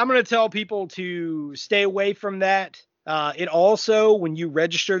going to tell people to stay away from that. It also, when you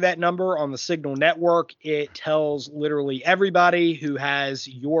register that number on the Signal network, it tells literally everybody who has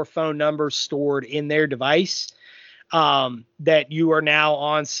your phone number stored in their device that you are now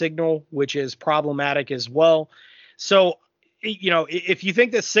on Signal, which is problematic as well. So, if you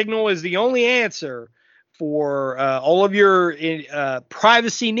think that Signal is the only answer for all of your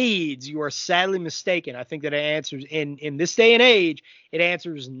privacy needs, you are sadly mistaken. I think that it answers, in this day and age, it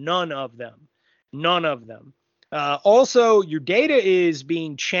answers none of them. None of them. Also, your data is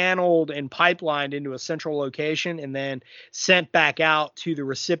being channeled and pipelined into a central location and then sent back out to the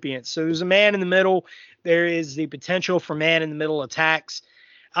recipient. So there's a man in the middle. There is the potential for man-in-the-middle attacks.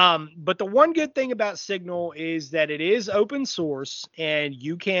 But the one good thing about Signal is that it is open source, and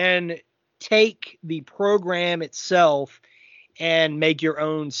you can take the program itself and make your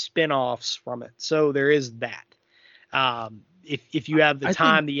own spin-offs from it. So there is that. If you have the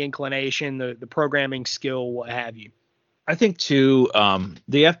time, the inclination, the programming skill, what have you. I think too,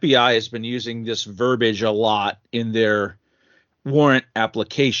 the FBI has been using this verbiage a lot in their warrant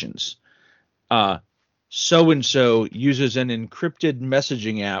applications. So-and-so uses an encrypted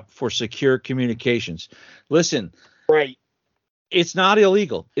messaging app for secure communications. Listen, right. It's not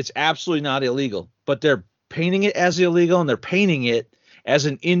illegal. It's absolutely not illegal, but they're painting it as illegal, and they're painting it as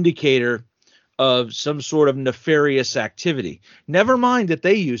an indicator of some sort of nefarious activity. Never mind that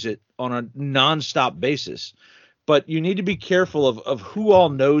they use it on a nonstop basis, but you need to be careful of who all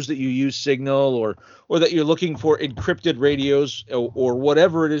knows that you use Signal or that you're looking for encrypted radios or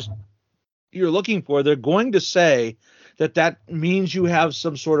whatever it is you're looking for. They're going to say that means you have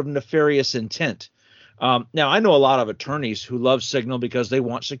some sort of nefarious intent. Now, I know a lot of attorneys who love Signal because they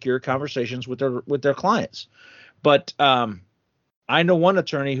want secure conversations with their clients. But I know one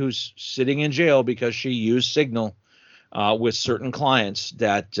attorney who's sitting in jail because she used Signal with certain clients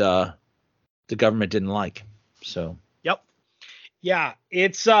that the government didn't like. So. Yep. Yeah,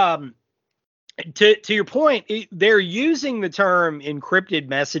 it's to your point. They're using the term encrypted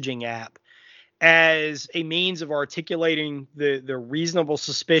messaging app as a means of articulating the reasonable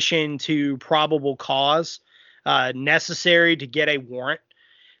suspicion to probable cause necessary to get a warrant.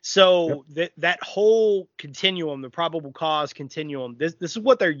 So that whole continuum, the probable cause continuum, this is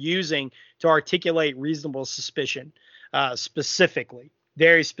what they're using to articulate reasonable suspicion, specifically,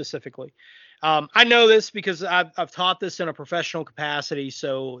 very specifically. I know this because I've taught this in a professional capacity,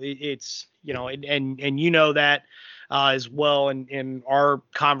 so it's and you know that as well in our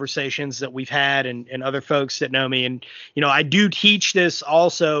conversations that we've had and other folks that know me, and I do teach this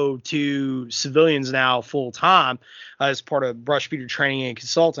also to civilians now full time as part of brush beater training and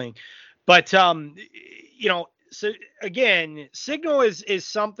consulting, but so again, Signal is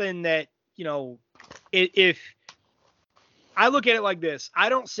something that if I look at it like this, I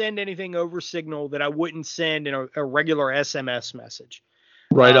don't send anything over Signal that I wouldn't send in a regular SMS message.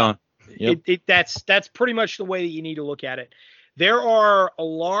 Right on. Yep. That's pretty much the way that you need to look at it. There are a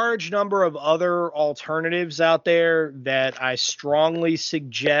large number of other alternatives out there that I strongly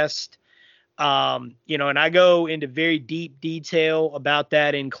suggest. And I go into very deep detail about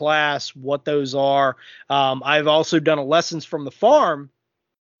that in class, what those are. I've also done a Lessons from the Farm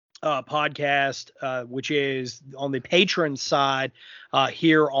podcast, which is on the patron side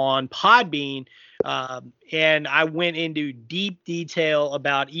here on Podbean. And I went into deep detail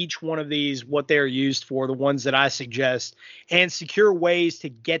about each one of these, what they're used for, the ones that I suggest, and secure ways to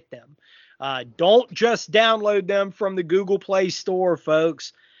get them. Don't just download them from the Google Play Store,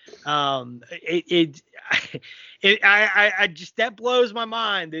 folks. I just, that blows my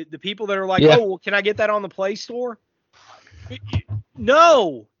mind. The people that are like, oh, well, can I get that on the Play Store?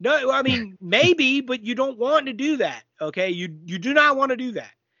 No, I mean, maybe, but you don't want to do that. Okay. You do not want to do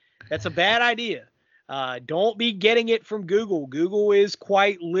that. That's a bad idea. Don't be getting it from Google. Google is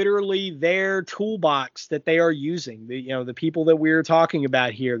quite literally their toolbox that they are using. The people that we're talking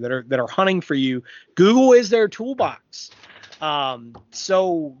about here that are hunting for you, Google is their toolbox.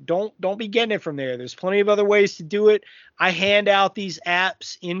 So don't be getting it from there. There's plenty of other ways to do it. I hand out these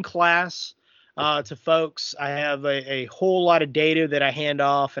apps in class to folks. I have a whole lot of data that I hand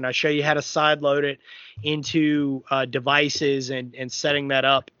off, and I show you how to sideload it into devices and setting that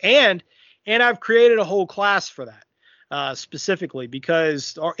up. And I've created a whole class for that specifically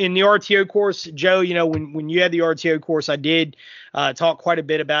because in the RTO course, Joe, when you had the RTO course, I did talk quite a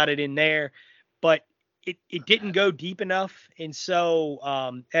bit about it in there, but it didn't go deep enough. And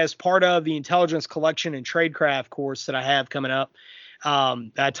so as part of the intelligence collection and tradecraft course that I have coming up,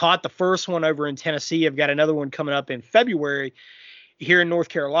 I taught the first one over in Tennessee. I've got another one coming up in February here in North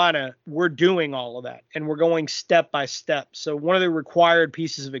Carolina. We're doing all of that, and we're going step by step. So one of the required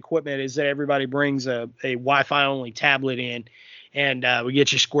pieces of equipment is that everybody brings a Wi-Fi only tablet in, and we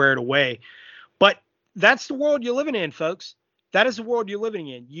get you squared away. But that's the world you're living in, folks. That is the world you're living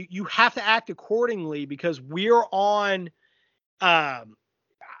in. You have to act accordingly because we're on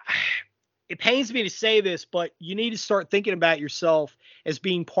it pains me to say this, but you need to start thinking about yourself as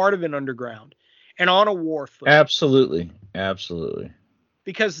being part of an underground and on a war foot. Absolutely.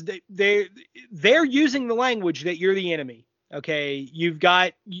 Because they're using the language that you're the enemy. Okay, you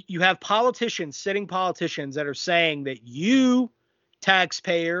have sitting politicians that are saying that you,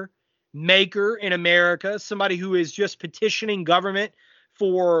 taxpayer, maker in America, somebody who is just petitioning government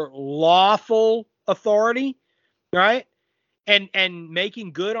for lawful authority, right? And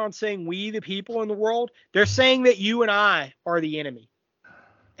making good on saying we, the people in the world, they're saying that you and I are the enemy.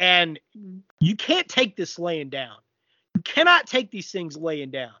 And you can't take this laying down. You cannot take these things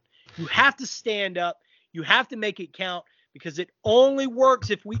laying down. You have to stand up. You have to make it count because it only works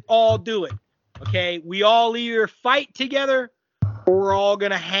if we all do it. Okay? We all either fight together or we're all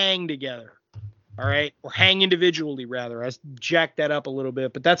going to hang together. All right? Or hang individually, rather. I jacked that up a little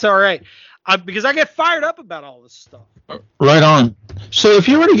bit, but that's all right. Because I get fired up about all this stuff. Right on. So if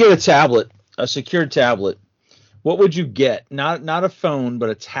you were to get a tablet, a secured tablet, what would you get? Not a phone, but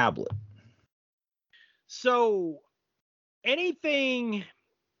a tablet. So anything,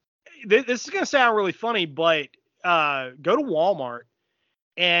 this is going to sound really funny, but go to Walmart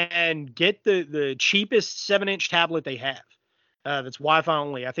and get the cheapest 7-inch tablet they have. That's Wi-Fi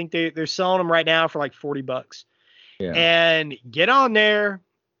only. I think they're selling them right now for like $40. Yeah. And get on there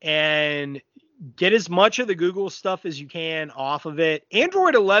and get as much of the Google stuff as you can off of it.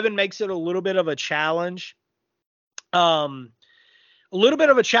 Android 11 makes it a little bit of a challenge. A little bit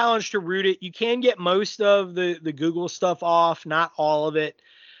of a challenge to root it. You can get most of the Google stuff off, not all of it.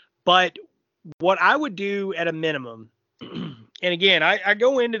 But what I would do at a minimum, and again, I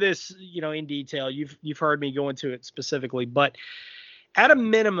go into this, in detail. You've heard me go into it specifically, but at a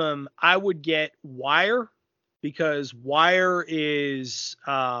minimum, I would get Wire because Wire is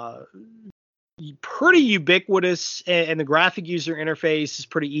pretty ubiquitous and the graphic user interface is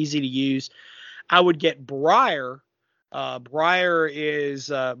pretty easy to use. I would get Briar. Briar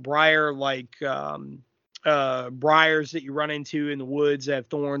is briar like briars that you run into in the woods that have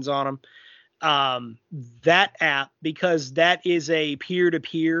thorns on them. That app, because that is a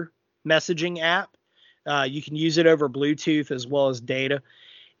peer-to-peer messaging app. You can use it over Bluetooth as well as data.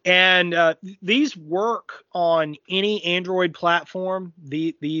 And these work on any Android platform.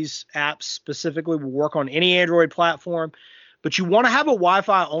 These apps specifically will work on any Android platform. But you want to have a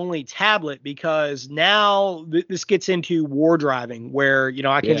Wi-Fi only tablet because now this gets into war driving where,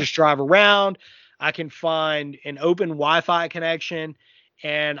 I can just drive around. I can find an open Wi-Fi connection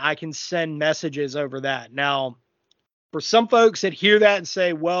and I can send messages over that. Now, for some folks that hear that and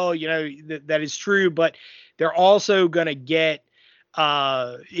say, well, that is true, but they're also going to get,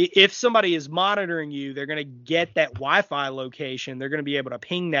 if somebody is monitoring you, they're going to get that Wi-Fi location. They're going to be able to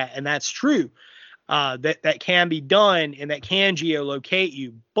ping that. And that's true. That can be done and that can geolocate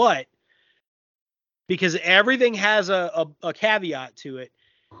you, but because everything has a caveat to it,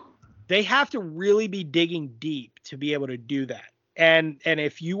 they have to really be digging deep to be able to do that. And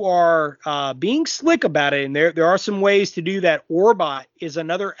if you are being slick about it, and there are some ways to do that, Orbot is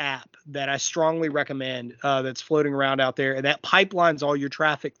another app that I strongly recommend that's floating around out there, and that pipelines all your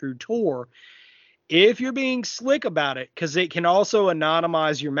traffic through Tor. If you're being slick about it, because it can also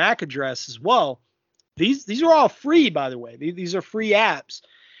anonymize your MAC address as well. These are all free, by the way. These are free apps.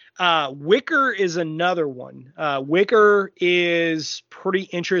 Wickr is another one. Wickr is pretty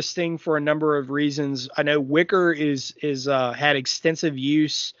interesting for a number of reasons. I know Wickr is had extensive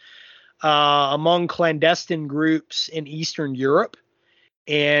use among clandestine groups in Eastern Europe,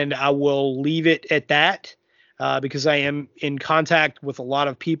 and I will leave it at that because I am in contact with a lot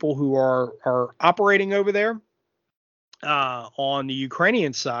of people who are operating over there on the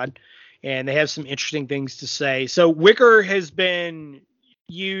Ukrainian side. And they have some interesting things to say. So Wickr has been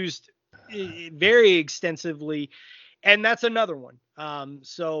used very extensively, and that's another one. And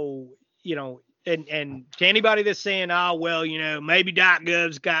to anybody that's saying, maybe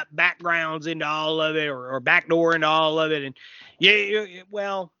 .gov's got backgrounds into all of it or backdoor into all of it, and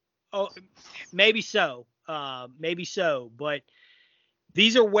maybe so, but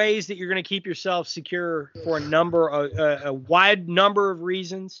these are ways that you're going to keep yourself secure for a wide number of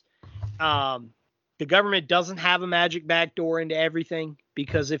reasons. The government doesn't have a magic backdoor into everything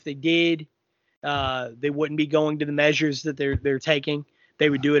because if they did, they wouldn't be going to the measures that they're taking.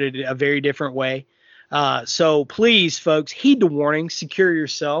 They would do it in a very different way. So please, folks, heed the warning, secure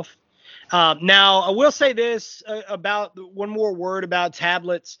yourself. Now, I will say this about one more word about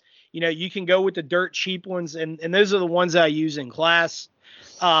tablets. You can go with the dirt cheap ones, and those are the ones I use in class.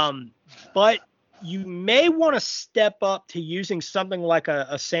 But you may want to step up to using something like a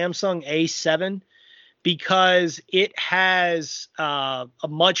Samsung A7 because it has a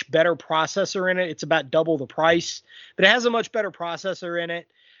much better processor in it. It's about double the price, but it has a much better processor in it.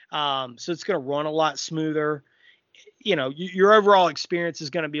 So it's going to run a lot smoother. Your overall experience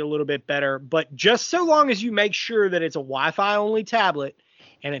is going to be a little bit better, but just so long as you make sure that it's a Wi-Fi only tablet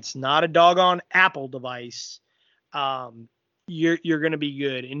and it's not a doggone Apple device, you're going to be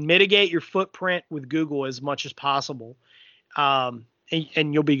good, and mitigate your footprint with Google as much as possible. And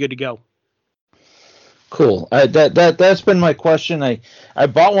you'll be good to go. Cool. That's been my question. I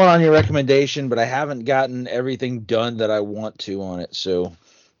bought one on your recommendation, but I haven't gotten everything done that I want to on it. So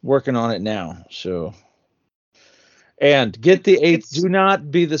working on it now. So, and get do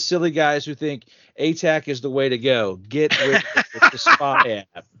not be the silly guys who think ATAC is the way to go. Get with the Spy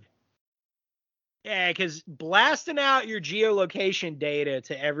app. Yeah, because blasting out your geolocation data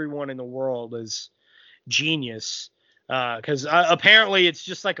to everyone in the world is genius. Because apparently it's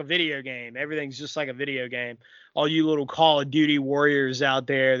just like a video game. Everything's just like a video game. All you little Call of Duty warriors out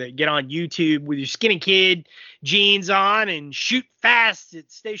there that get on YouTube with your skinny kid jeans on and shoot fast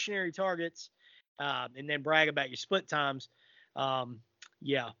at stationary targets, and then brag about your split times. Hey,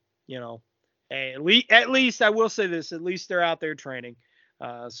 at least I will say this. At least they're out there training.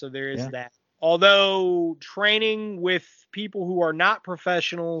 So there is that. Although training with people who are not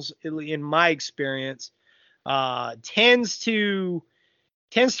professionals, in my experience, tends to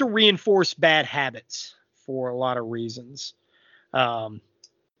reinforce bad habits for a lot of reasons.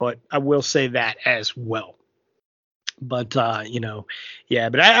 But I will say that as well. But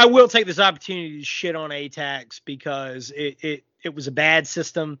I will take this opportunity to shit on ATAX because it was a bad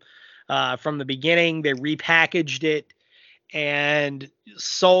system from the beginning. They repackaged it and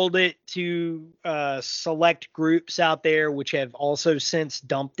sold it to select groups out there, which have also since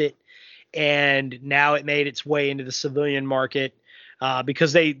dumped it. And now it made its way into the civilian market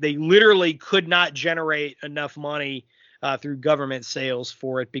because they literally could not generate enough money through government sales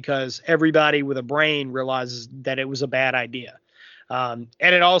for it because everybody with a brain realizes that it was a bad idea. And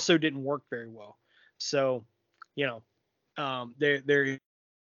it also didn't work very well. So, there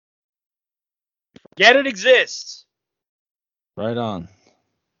forget it exists. Right on.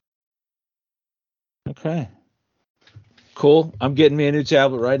 Okay. Cool. I'm getting me a new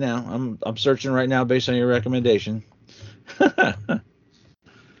tablet right now. I'm searching right now based on your recommendation.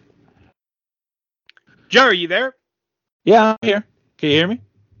 Joe, are you there? Yeah, I'm here. Can you hear me?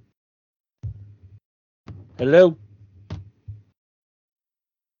 Hello?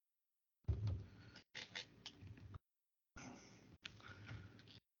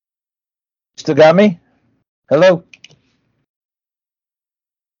 Still got me? Hello?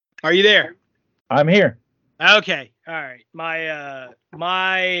 Are you there? I'm here. Okay. All right.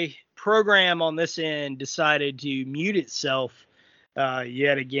 My program on this end decided to mute itself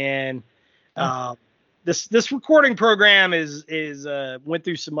yet again. This recording program is went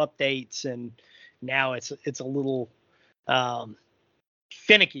through some updates, and now it's a little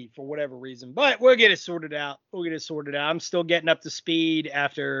finicky for whatever reason, but we'll get it sorted out. I'm still getting up to speed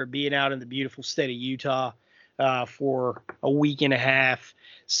after being out in the beautiful state of Utah for a week and a half.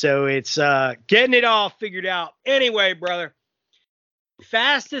 So it's getting it all figured out. Anyway, brother,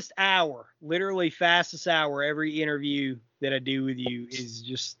 literally fastest hour. Every interview that I do with you is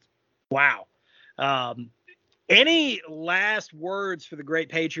just wow. Any last words for the great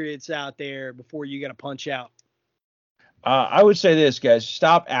Patriots out there before you got to punch out? I would say this, guys.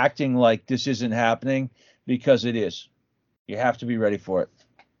 Stop acting like this isn't happening, because it is. You have to be ready for it.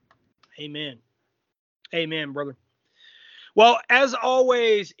 Amen. Amen, brother. Well, as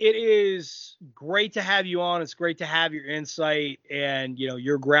always, it is great to have you on. It's great to have your insight and,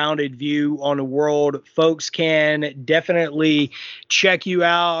 your grounded view on the world. Folks can definitely check you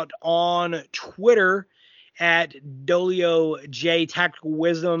out on Twitter at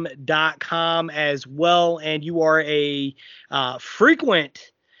DolioJTacticalWisdom.com as well. And you are a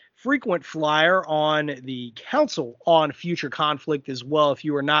frequent flyer on the Council on Future Conflict as well. If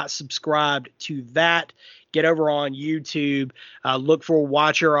you are not subscribed to that, get over on YouTube, look for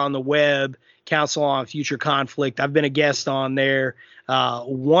Watcher on the web, Council on Future Conflict. I've been a guest on there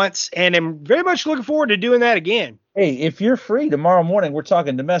once, and I'm very much looking forward to doing that again. Hey, if you're free tomorrow morning, we're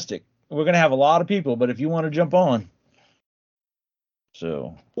talking domestic. We're going to have a lot of people, but if you want to jump on.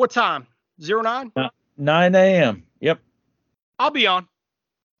 So. What time? 09? 9 a.m. Yep. I'll be on.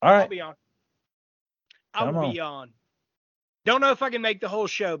 All right. I'll be on. I will be on. Don't know if I can make the whole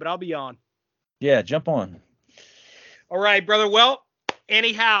show, but I'll be on. Yeah, jump on. All right, brother. Well,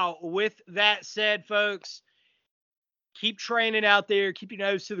 anyhow, with that said, folks, keep training out there, keep your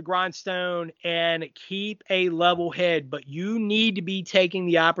nose to the grindstone, and keep a level head. But you need to be taking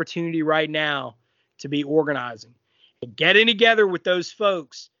the opportunity right now to be organizing and getting together with those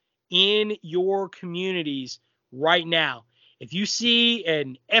folks in your communities right now. If you see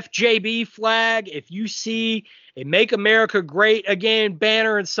an FJB flag, if you see a Make America Great Again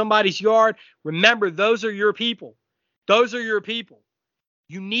banner in somebody's yard, remember, those are your people. Those are your people.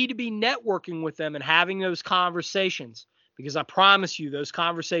 You need to be networking with them and having those conversations, because I promise you those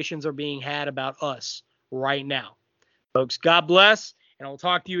conversations are being had about us right now. Folks, God bless, and I'll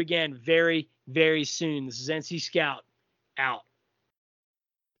talk to you again very, very soon. This is NC Scout, out.